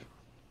Steve.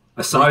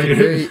 I saw you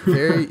very,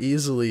 very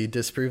easily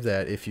disprove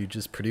that if you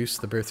just produce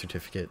the birth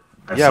certificate.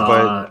 But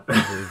I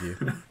believe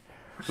you.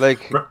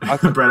 Like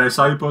Brett, I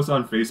saw you post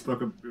on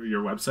Facebook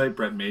your website,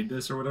 Brett Made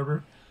This or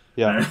whatever.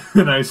 Yeah.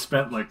 And I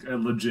spent like a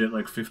legit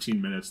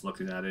 15 minutes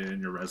looking at it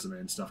in your resume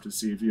and stuff to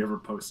see if you ever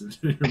posted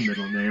your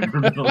middle name or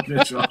middle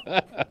initial.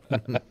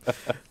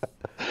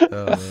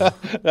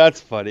 That's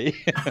funny.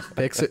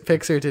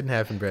 Pixar didn't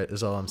happen, Brett,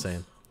 is all I'm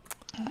saying.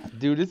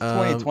 Dude, it's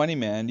 2020,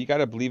 man. You got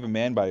to believe a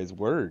man by his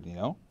word, you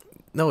know?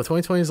 No,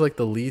 2020 is like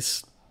the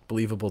least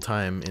believable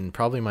time in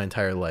probably my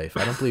entire life.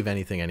 I don't believe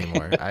anything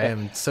anymore. I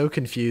am so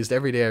confused.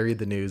 Every day I read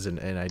the news and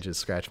I just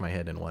scratch my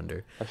head and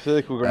wonder. I feel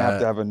like we're going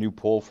to have a new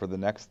poll for the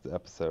next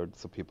episode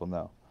so people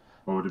know.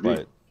 What would it be?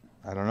 But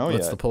I don't know yet.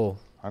 What's the poll?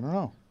 I don't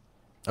know.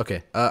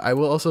 Okay. I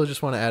will also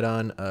just want to add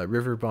on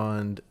River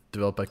Bond,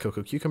 developed by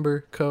Coco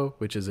Cucumber Co.,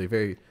 which is a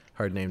very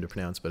hard name to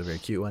pronounce, but a very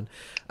cute one,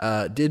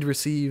 did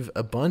receive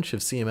a bunch of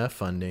CMF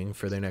funding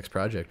for their next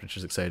project, which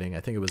is exciting. I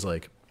think it was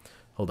like,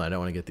 hold on, I don't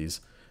want to get these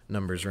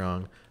numbers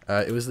wrong.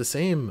 It was the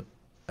same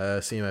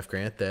CMF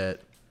grant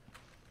that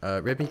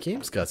Red Meat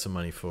Games got some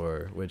money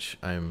for, which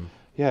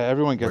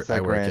everyone gets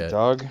that grant,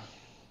 dog.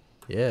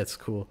 Yeah, it's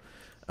cool.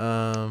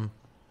 I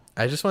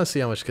just want to see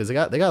how much, because they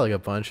got like a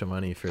bunch of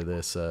money for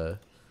this new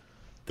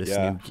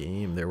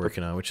game they're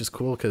working on, which is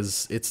cool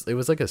because it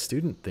was like a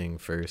student thing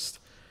first.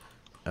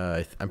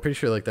 I'm pretty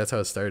sure like that's how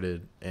it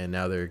started, and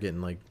now they're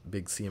getting like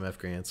big CMF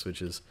grants,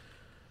 which is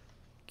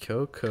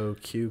Coco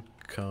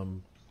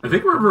Cucumber. I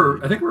think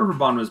River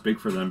Bond was big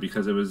for them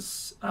because it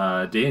was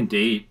day and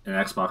date an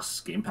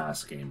Xbox Game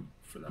Pass game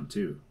for them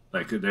too.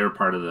 Like they were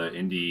part of the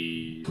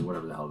indie,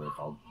 whatever the hell they're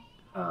called.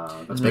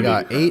 They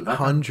got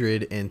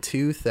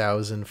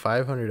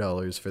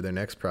 $802,500 for their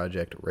next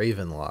project,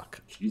 Ravenlock.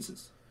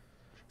 Jesus.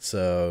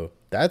 So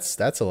that's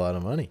a lot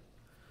of money.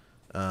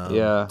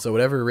 So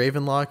whatever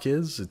Ravenlock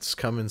is, it's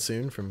coming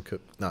soon from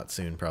not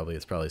soon, probably.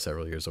 It's probably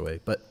several years away.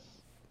 But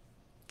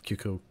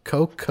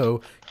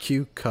Coco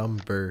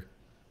Cucumber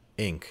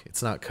Inc.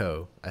 It's not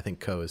Co. I think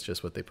Co is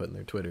just what they put in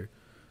their Twitter.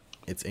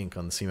 It's Inc.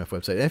 on the CMF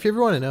website. And if you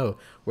ever want to know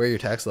where your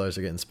tax dollars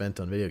are getting spent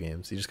on video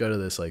games, you just go to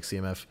this like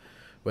CMF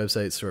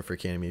website, Store for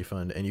Canada Media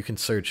Fund, and you can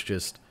search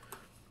it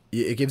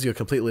gives you a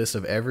complete list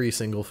of every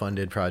single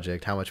funded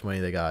project, how much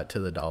money they got to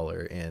the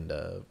dollar, and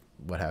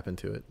what happened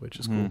to it, which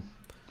is cool.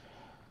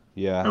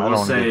 Yeah, I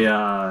will say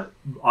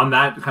on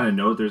that kind of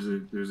note, there's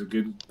a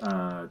good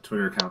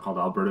Twitter account called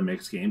Alberta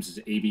Makes Games. It's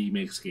AB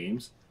Makes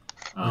Games,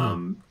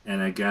 and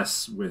I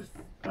guess with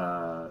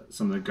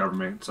some of the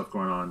government stuff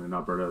going on in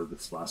Alberta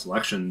this last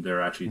election,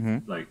 they're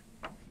actually like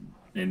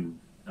in.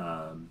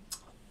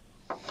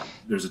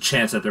 There's a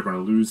chance that they're going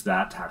to lose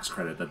that tax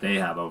credit that they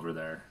have over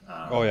there.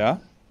 Oh yeah.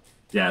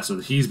 Yeah, so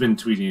he's been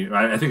tweeting.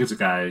 I think it's a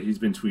guy. He's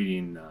been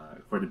tweeting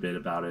quite a bit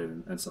about it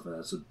and stuff like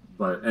that. So,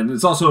 and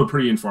it's also a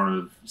pretty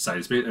informative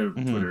site.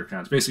 Twitter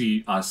account. It's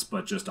basically us,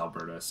 but just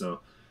Alberta. So,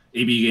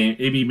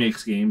 AB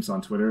Makes Games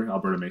on Twitter.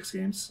 Alberta Makes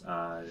Games.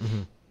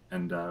 And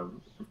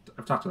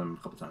I've talked to them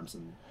a couple times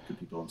and good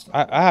people and stuff.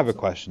 I have a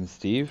question,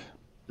 Steve.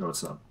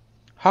 What's up?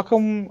 How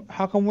come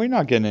we're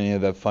not getting any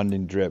of that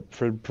funding drip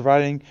for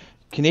providing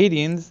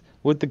Canadians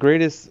with the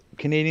greatest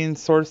Canadian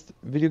sourced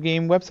video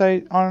game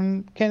website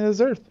on Canada's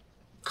earth?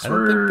 I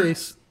don't think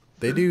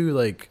they do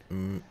like.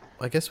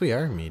 I guess we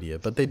are media,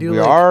 but they do.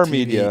 We like are TV,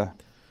 media.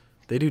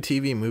 They do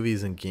TV,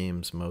 movies, and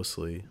games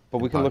mostly. But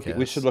we can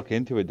we should look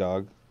into it,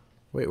 dog.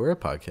 Wait, we're a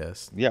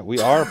podcast. Yeah, we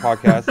are a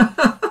podcast.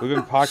 We've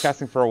been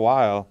podcasting for a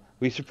while.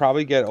 We should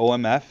probably get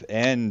OMF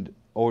and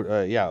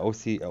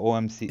OMC.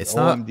 It's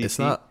OMDC. It's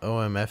not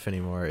OMF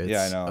anymore. It's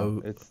I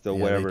know. It's still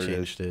whatever they it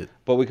changed is. It.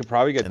 But we could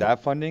probably get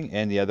that funding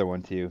and the other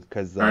one too.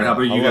 Because all right, how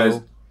about you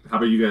guys? How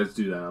about you guys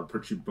do that? I'll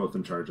put you both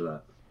in charge of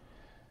that.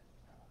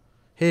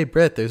 Hey,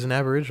 Brett, there's an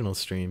Aboriginal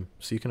stream,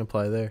 so you can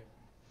apply there.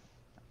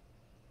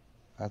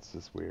 That's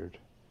just weird.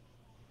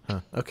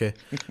 Huh, okay.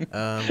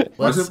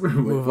 Let's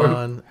move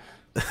on.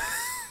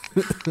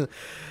 Wait,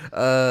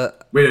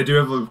 I do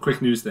have a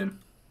quick news then.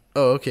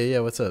 Oh, okay, yeah,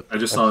 what's up? I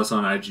just saw this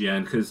on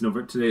IGN because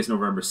today is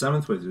November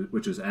 7th,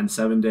 which is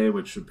N7 Day,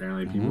 which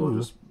apparently people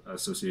just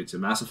associate to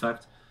Mass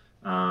Effect.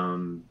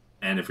 And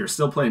if you're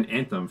still playing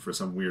Anthem for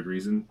some weird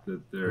reason,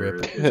 there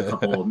is a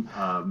couple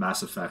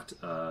Mass Effect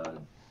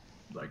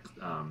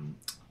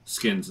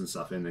skins and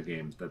stuff in the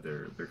game that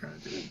they're kind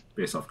of doing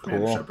based off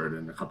Commander Shepard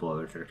and a couple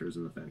other characters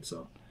in the thing.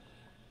 So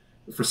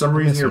if for some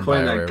reason you're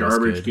playing that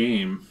garbage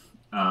game,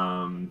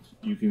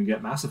 you can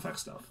get Mass Effect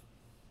stuff.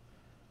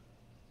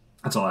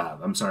 That's all I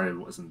have. I'm sorry it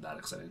wasn't that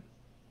exciting.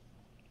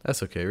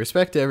 That's okay.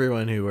 Respect to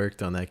everyone who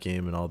worked on that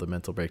game and all the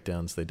mental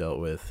breakdowns they dealt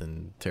with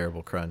and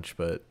terrible crunch,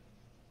 but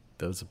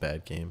that was a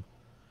bad game.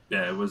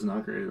 Yeah, it was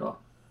not great at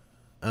all.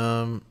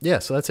 Yeah,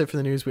 so that's it for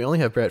the news. We only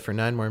have Brett for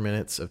 9 more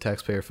minutes of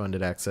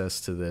taxpayer-funded access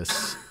to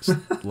this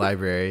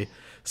library.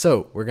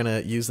 So we're going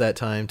to use that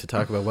time to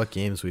talk about what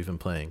games we've been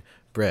playing.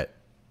 Brett,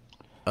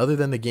 other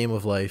than the game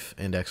of life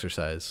and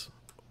exercise,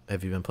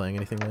 have you been playing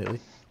anything lately?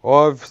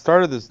 Well, I've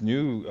started this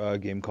new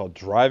game called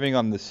Driving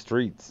on the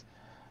Streets.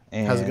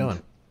 And how's it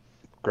going?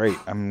 Great.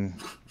 I'm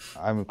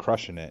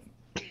crushing it.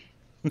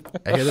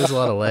 I hear there's a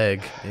lot of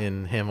lag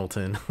in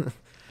Hamilton.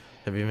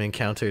 Have you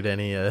encountered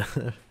any?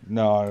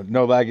 No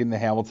lag in the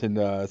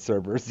Hamilton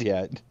servers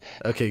yet.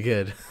 Okay,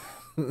 good.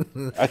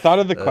 I thought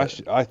of the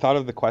question. I thought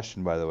of the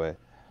question, by the way.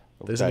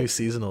 There's a new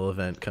seasonal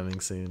event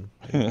coming soon.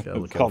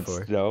 It's called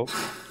Snow.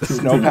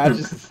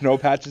 Snow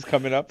patches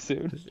coming up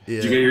soon.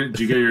 Yeah. Did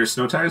you get your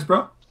snow tires,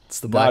 bro? It's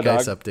the Black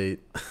Ice update.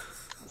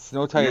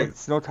 Snow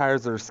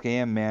tires are a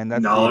scam, man. They're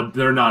not a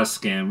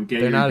scam.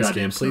 They're not a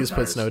scam. Please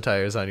put snow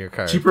tires on your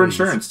car. Cheaper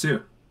insurance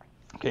too.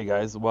 Okay,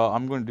 guys. Well,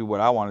 I'm going to do what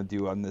I want to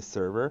do on this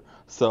server.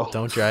 So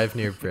don't drive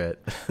near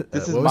Brett.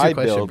 This is what was my your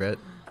question, build. Brett?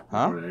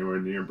 Huh? Anywhere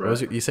near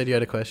Brett. You said you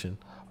had a question.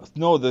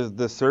 No,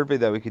 the survey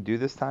that we could do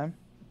this time.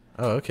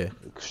 Oh, okay.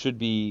 Should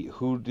be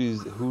who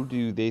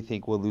do they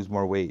think will lose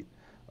more weight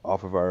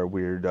off of our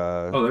weird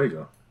oh, there you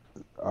go.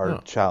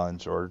 Our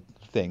challenge or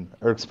thing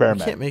or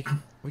experiment.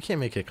 We can't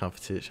make it a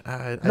competition.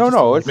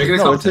 No, it's make it a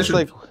competition. It's just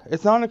like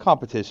it's not a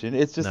competition.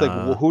 It's just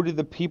like who do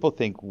the people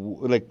think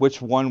like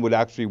which one would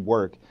actually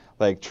work,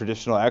 like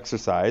traditional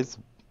exercise,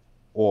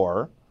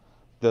 or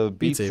the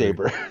Beat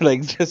Saber.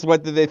 Like just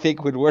what do they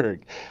think would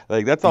work?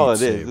 Like that's all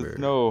it is. It's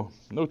no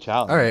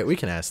challenge. All right, we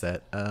can ask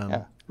that.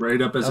 Yeah.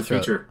 Right up as a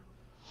feature.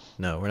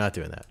 No, we're not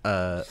doing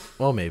that.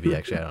 Well, maybe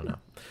actually, I don't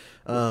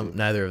know.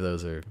 Neither of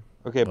those are.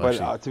 Okay, well,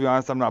 but to be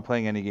honest, I'm not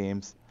playing any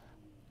games.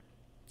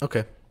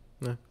 Okay.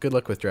 No, good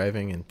luck with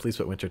driving, and please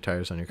put winter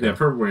tires on your car. Yeah,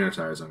 put winter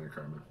tires on your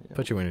car, man.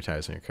 Put your winter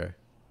tires on your car.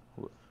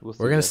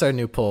 We're going to start a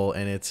new poll,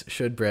 and it's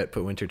should Brett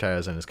put winter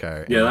tires on his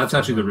car? Yeah, that's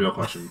actually the real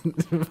question.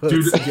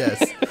 Dude,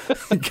 yes.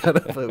 You got to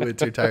put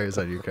winter tires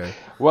on your car.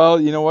 Well,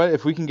 you know what?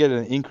 If we can get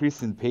an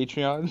increase in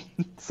Patreon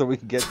so we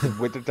can get some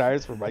winter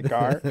tires for my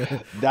car,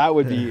 that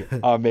would be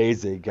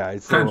amazing,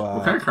 guys. So,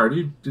 what kind of car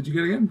did you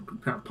get again?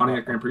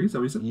 Pontiac Grand Prix, is that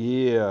what you said?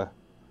 Yeah.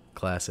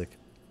 Classic.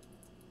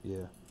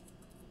 Yeah.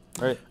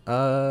 All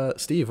right.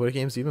 Steve, what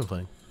games have you been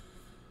playing?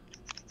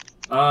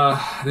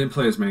 I didn't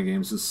play as many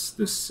games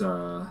this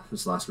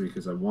last week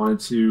as I wanted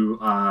to.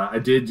 I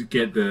did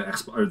get the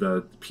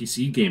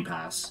PC Game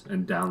Pass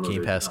and downloaded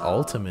Game Pass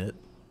Ultimate.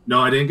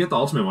 No, I didn't get the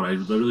Ultimate one. I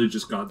literally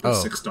just got the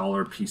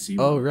 $6 PC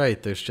one. Oh,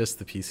 right. There's just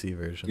the PC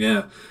version.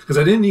 Yeah, because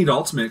I didn't need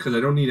Ultimate because I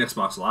don't need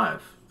Xbox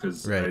Live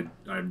because right.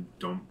 I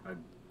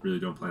really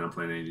don't plan on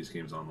playing any of these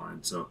games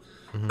online. So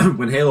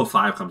when Halo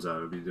 5 comes out,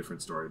 it'll be a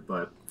different story.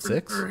 But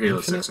 6 or Halo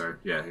Infinite? 6, sorry,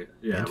 yeah,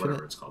 Infinite?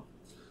 whatever it's called.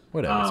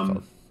 Whatever it's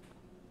called.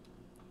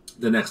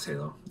 The next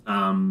Halo.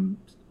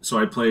 So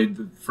I played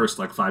the first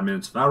 5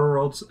 minutes of Outer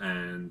Worlds,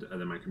 and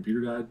then my computer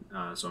died.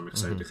 So I'm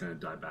excited to kind of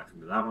dive back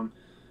into that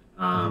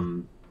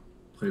one.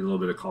 Played a little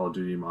bit of Call of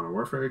Duty Modern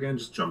Warfare again.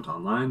 Just jumped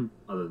online.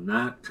 Other than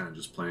that, kind of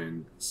just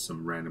playing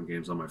some random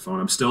games on my phone.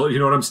 I'm still, you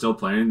know what I'm still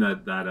playing?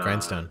 That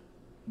Grindstone.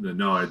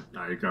 No, I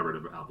got rid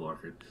of Apple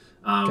Arcade.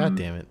 God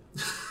damn it.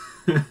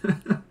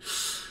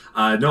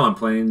 No, I'm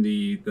playing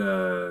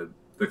the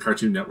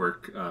Cartoon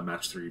Network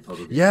Match 3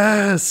 public.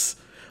 Yes!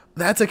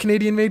 That's a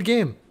Canadian-made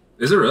game.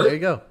 Is it really? There you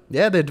go.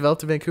 Yeah, they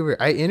developed in Vancouver.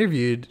 I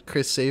interviewed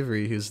Chris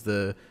Savory, who's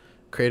the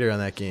creator on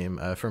that game,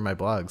 for my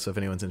blog. So if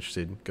anyone's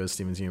interested, go to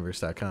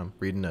StevensUniverse.com.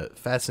 Reading a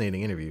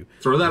fascinating interview.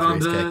 Throw that on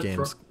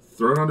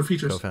throw it on the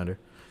features. Co-founder.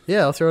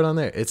 Yeah, I'll throw it on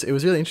there. It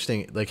was really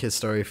interesting, like his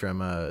story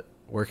from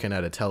working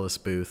at a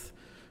TELUS booth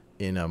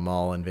in a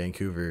mall in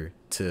Vancouver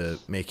to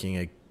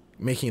making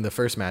the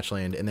first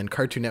Matchland, and then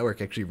Cartoon Network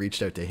actually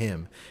reached out to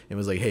him and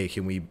was like, hey,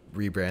 can we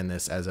rebrand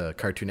this as a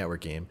Cartoon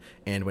Network game?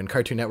 And when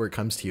Cartoon Network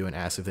comes to you and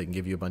asks if they can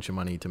give you a bunch of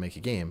money to make a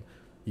game,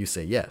 you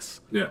say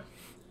yes. Yeah.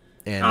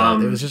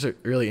 And it was just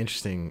really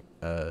interesting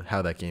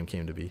how that game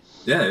came to be.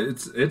 Yeah,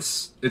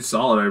 it's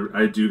solid.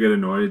 I do get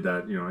annoyed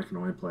that I can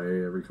only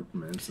play every couple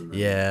minutes and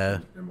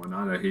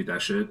whatnot. I hate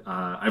that shit.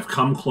 I've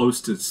come close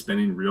to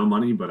spending real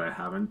money, but I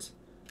haven't.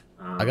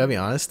 I gotta be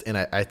honest, and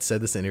I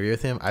said this in an interview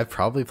with him, I've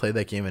probably played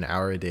that game an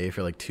hour a day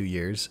for 2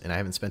 years, and I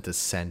haven't spent a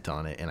cent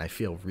on it, and I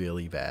feel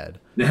really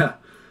bad. Yeah.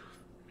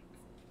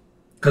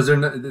 Because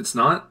it's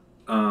not,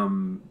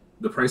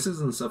 the prices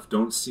and stuff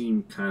don't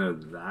seem kind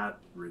of that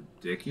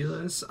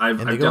ridiculous. And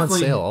they go on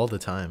sale all the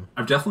time.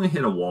 I've definitely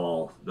hit a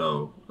wall,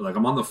 though.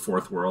 I'm on the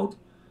 4th world,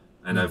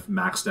 and I've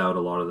maxed out a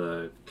lot of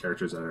the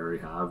characters that I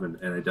already have, and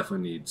I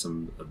definitely need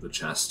some of the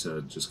chests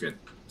to just get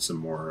some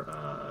more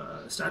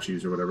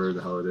statues or whatever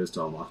the hell it is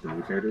to unlock the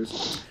new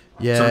characters.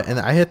 Yeah, and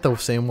I hit the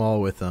same wall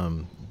with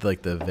the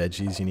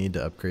veggies you need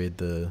to upgrade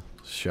the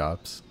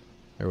shops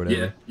or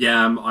whatever.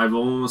 Yeah. I've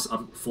almost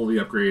fully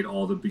upgraded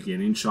all the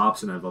beginning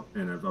shops, and I've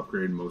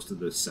upgraded most of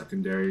the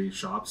secondary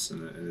shops,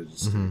 and it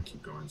just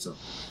keep going. So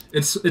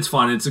it's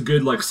fun. It's a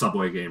good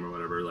Subway game or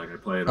whatever. I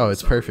play it. Oh,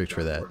 it's perfect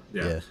for that.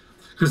 Yeah.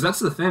 Because that's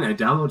the thing. I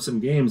download some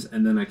games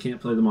and then I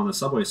can't play them on the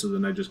Subway, so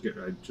then I just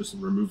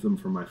remove them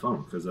from my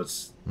phone because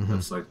that's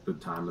the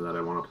time that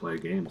I want to play a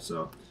game.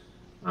 So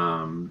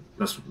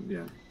that's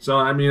yeah. So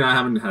I mean, I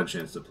haven't had a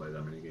chance to play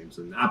that many games.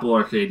 And Apple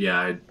Arcade,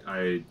 yeah,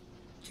 I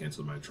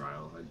canceled my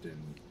trial. I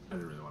didn't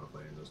really want to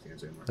play any of those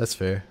games anymore. That's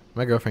fair.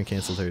 My girlfriend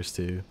canceled hers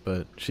too,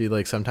 but she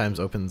sometimes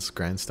opens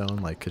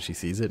Grindstone because she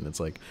sees it and it's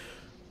like,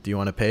 do you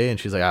want to pay? And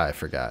she's like, I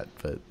forgot,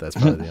 but that's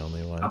probably the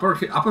only one.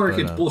 Apple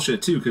Arcade's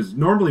bullshit too, because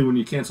normally when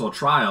you cancel a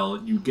trial,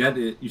 you get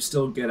it, you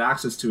still get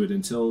access to it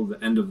until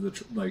the end of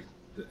the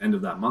end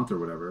of that month or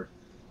whatever.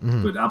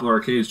 But Apple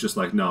Arcade is just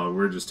no,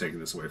 we're just taking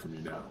this away from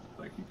you now.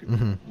 You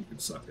can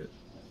suck it.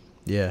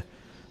 Yeah,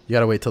 you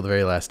gotta wait till the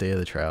very last day of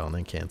the trial and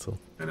then cancel.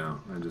 I know.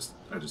 I just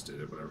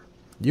did it. Whatever.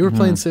 You were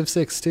playing Civ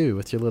 6 too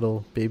with your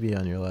little baby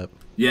on your lap.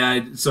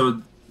 Yeah.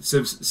 So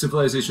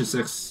Civilization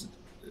 6.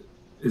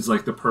 Is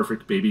the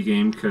perfect baby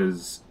game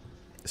because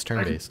it's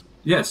turn-based.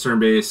 Yeah, it's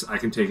turn-based. I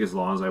can take as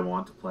long as I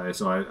want to play.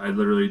 So I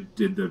literally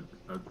did the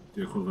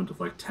the equivalent of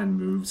like 10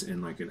 moves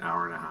in like an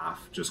hour and a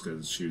half, just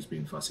because she was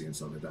being fussy and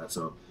stuff like that.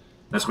 So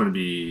that's going to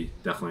be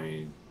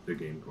definitely the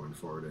game going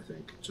forward, I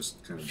think.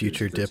 Just kind of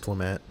future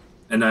diplomat.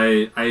 And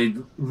I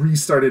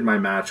restarted my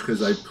match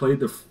because I played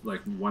the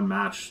one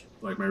match,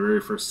 like my very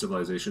first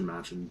Civilization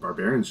match, and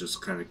barbarians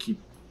just kind of keep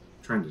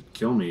trying to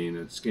kill me, and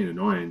it's getting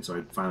annoying. So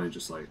I finally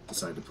just like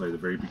decided to play the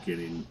very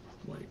beginning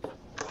like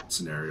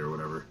scenario or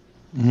whatever.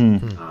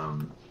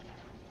 Mm-hmm.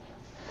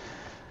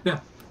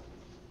 Yeah.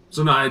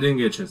 So no, I didn't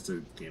get a chance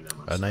to game that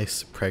much. A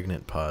nice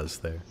pregnant pause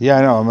there. Yeah,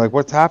 I know. I'm like,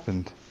 what's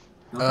happened?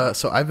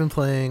 So I've been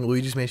playing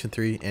Luigi's Mansion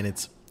 3, and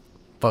it's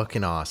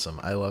fucking awesome.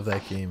 I love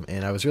that game,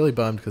 and I was really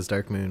bummed because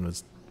Dark Moon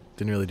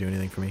didn't really do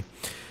anything for me.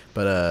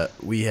 But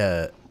we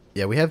have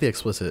the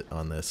explicit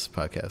on this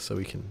podcast, so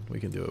we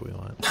can do what we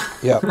want.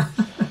 Yeah.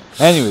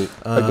 Anyway,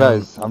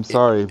 guys, I'm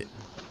sorry.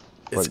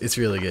 It's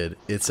really good.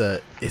 It's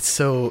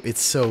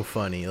so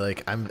funny.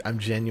 Like I'm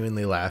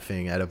genuinely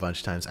laughing at a bunch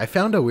of times. I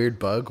found a weird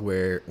bug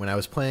where when I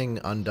was playing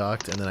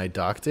undocked and then I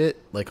docked it,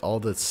 like all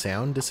the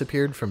sound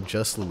disappeared from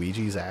just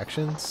Luigi's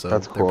actions. So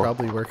that's cool. They're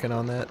probably working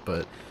on that,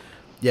 but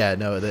yeah,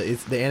 no,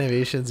 the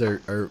animations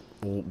are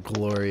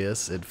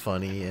glorious and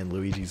funny, and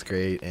Luigi's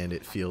great, and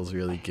it feels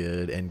really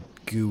good. And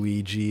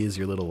Gooigi is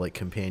your little like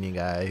companion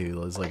guy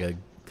who is like a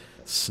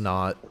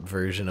snot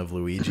version of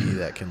Luigi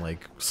that can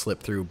like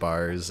slip through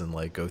bars and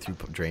like go through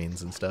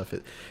drains and stuff.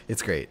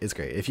 It's great.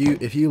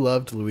 If you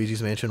loved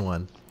Luigi's Mansion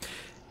 1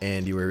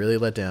 and you were really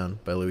let down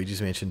by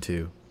Luigi's Mansion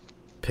 2,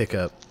 pick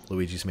up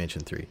Luigi's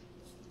Mansion 3.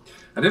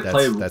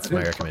 That's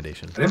my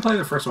recommendation. I didn't play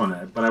the first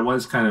one, but I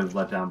was kind of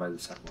let down by the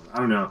second one. I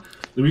don't know.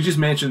 Luigi's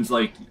Mansion's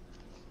like,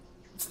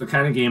 it's the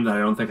kind of game that I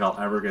don't think I'll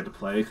ever get to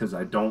play because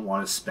I don't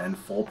want to spend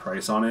full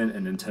price on it,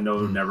 and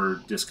Nintendo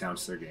never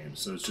discounts their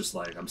games. So it's just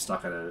like I'm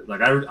stuck at it.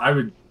 Like I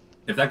would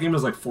if that game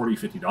was like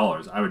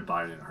 $40-$50, I would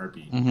buy it in a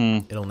heartbeat.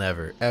 Mm-hmm. It'll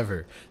never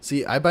ever.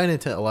 See, I buy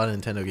a lot of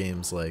Nintendo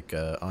games like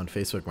on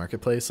Facebook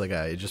Marketplace. Like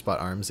I just bought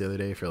ARMS the other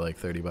day for like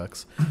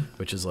 $30,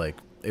 which is like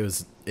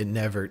they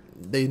never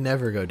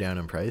go down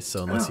in price.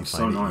 So unless you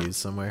find it used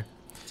somewhere.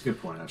 That's a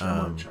good point. Actually,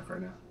 I'm gonna check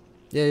right now.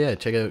 Yeah,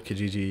 check out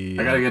Kijiji.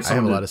 I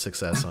have a lot of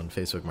success on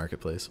Facebook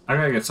Marketplace. I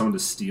gotta get someone to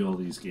steal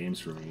these games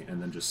for me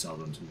and then just sell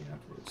them to me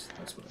afterwards.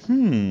 That's what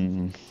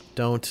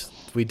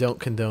We don't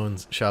condone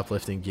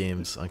shoplifting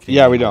games on Canadian.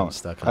 Yeah, we don't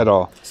at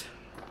all.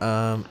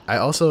 I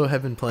also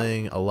have been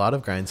playing a lot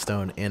of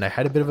Grindstone, and I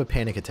had a bit of a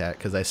panic attack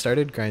because I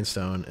started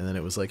Grindstone, and then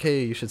it was like,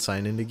 hey, you should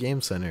sign into Game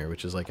Center,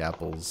 which is like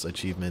Apple's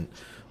achievement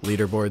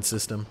leaderboard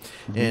system.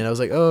 Mm-hmm. And I was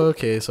like, oh,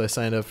 okay. So I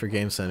signed up for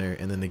Game Center,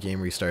 and then the game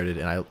restarted,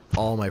 and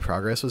all my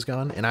progress was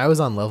gone. And I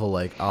was on level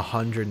like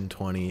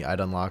 120.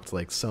 I'd unlocked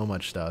like so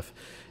much stuff,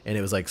 and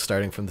it was like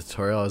starting from the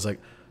tutorial. I was like,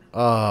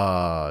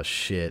 oh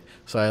shit.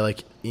 So I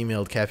like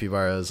emailed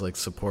Capybara's like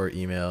support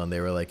email, and they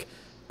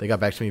got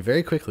back to me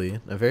very quickly,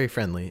 very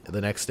friendly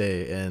the next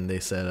day, and they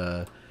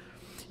said,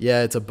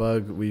 yeah, it's a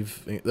bug.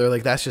 They're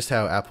like, that's just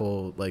how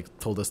Apple like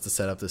told us to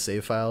set up the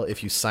save file.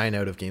 If you sign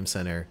out of Game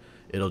Center,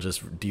 it'll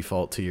just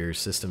default to your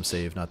system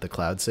save, not the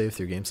cloud save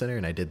through Game Center.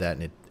 And I did that,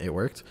 and it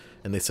worked.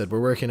 And they said, we're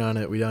working on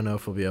it. We don't know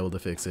if we'll be able to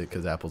fix it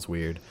because Apple's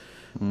weird.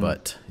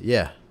 But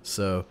yeah,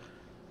 so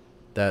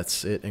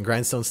that's it. And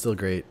Grindstone's still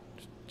great.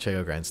 Check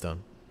out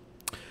Grindstone.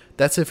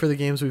 That's it for the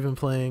games we've been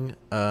playing.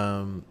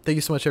 Thank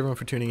you so much, everyone,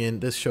 for tuning in.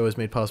 This show is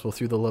made possible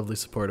through the lovely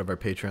support of our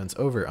Patreons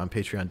over on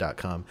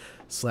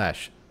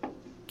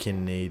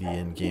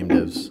patreon.com/Canadian Game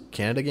Devs.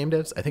 Canada Game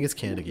Devs? I think it's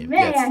Canada Game Devs.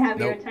 May I have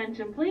your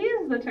attention,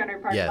 please? The Turner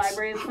Park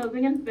Library is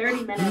closing in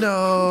 30 minutes.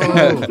 No!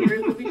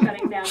 Computers will be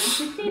shutting down in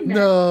 15 minutes.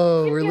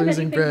 No, we're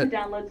losing Brett. If you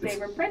have anything to download,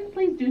 save, or print,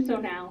 please do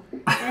so now.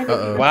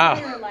 Wow.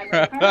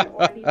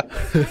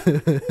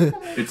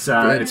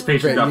 It's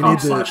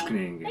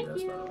patreon.com/Canadian Game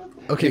Devs.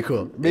 Okay,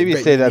 cool. Maybe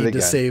Brett, say that again.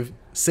 To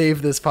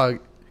save this pod.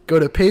 Go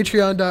to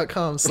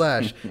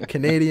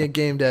patreon.com/Canadian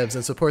Game Devs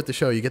and support the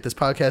show. You get this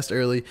podcast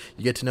early.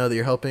 You get to know that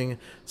you're helping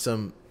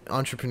some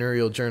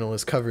entrepreneurial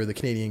journalists cover the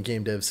Canadian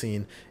game dev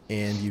scene,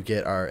 and you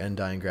get our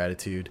undying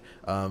gratitude.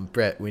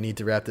 Brett, we need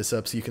to wrap this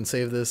up so you can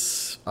save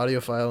this audio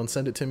file and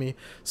send it to me.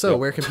 So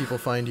where can people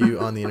find you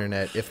on the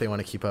internet if they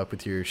want to keep up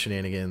with your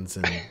shenanigans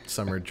and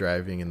summer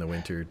driving in the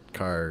winter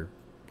car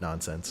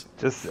nonsense?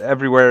 Just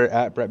everywhere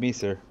at Brett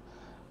Meeser.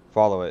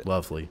 Follow it.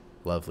 Lovely.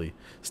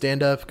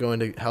 Stand up, going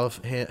to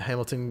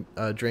Hamilton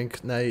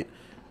drink night,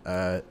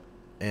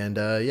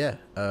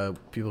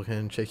 people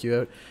can check you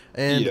out.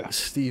 And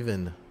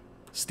Steve.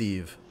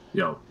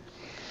 Yo.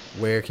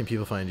 Where can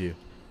people find you?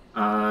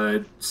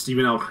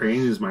 Stephen L.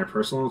 Crane is my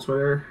personal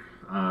Twitter.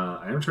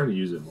 I am trying to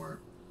use it more.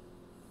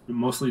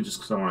 Mostly just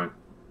because I want to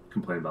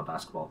complain about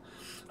basketball.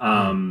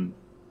 That's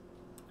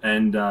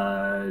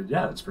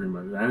pretty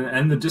much it.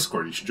 And the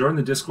Discord. You should join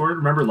the Discord.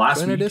 Remember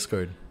last week?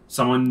 Discord.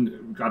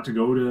 Someone got to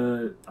go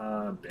to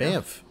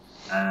Banff.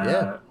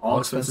 All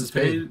expenses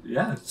paid.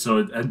 Yeah.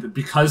 So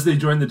because they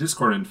joined the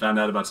Discord and found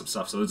out about some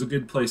stuff. So it's a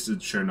good place to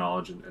share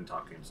knowledge and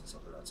talk games and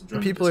stuff like that. So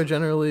people are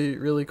generally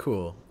really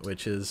cool,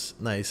 which is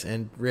nice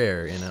and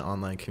rare in an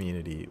online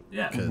community.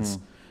 Yeah. Because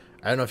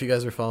I don't know if you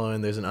guys are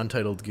following, there's an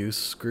Untitled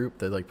Goose group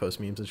that like posts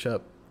memes and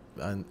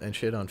and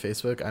shit on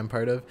Facebook I'm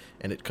part of,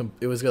 and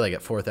it was like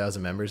at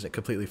 4,000 members. It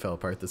completely fell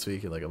apart this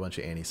week, and like a bunch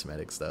of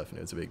anti-Semitic stuff, and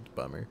it was a big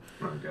bummer.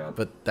 Oh God.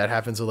 But that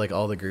happens with like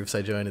all the groups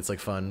I join. It's like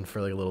fun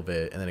for like a little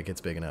bit, and then it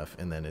gets big enough,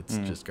 and then it's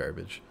just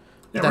garbage.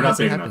 Yeah, that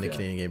doesn't happen to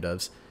Canadian Game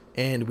Devs,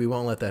 and we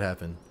won't let that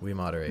happen. We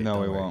moderate.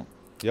 No, we won't.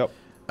 Yep.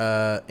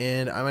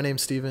 And my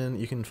name's Steven.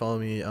 You can follow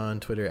me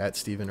on Twitter at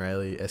Stephen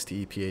Riley,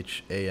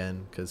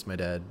 STEPHAN, because my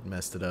dad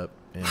messed it up.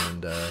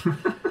 And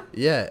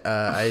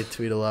I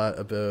tweet a lot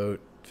about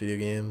video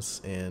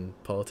games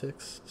and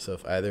politics. So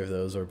if either of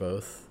those or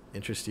both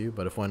interest you,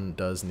 but if one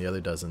does and the other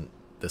doesn't,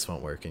 this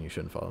won't work and you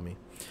shouldn't follow me.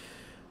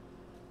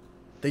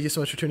 Thank you so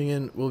much for tuning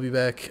in. We'll be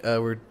back.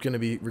 We're going to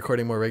be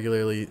recording more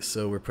regularly,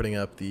 so we're putting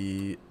up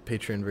the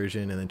Patreon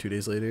version and then 2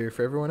 days later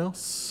for everyone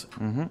else.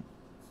 Mm-hmm.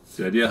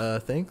 Good idea.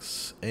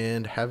 Thanks,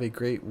 and have a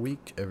great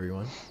week,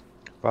 everyone.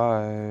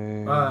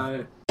 Bye.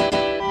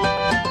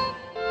 Bye.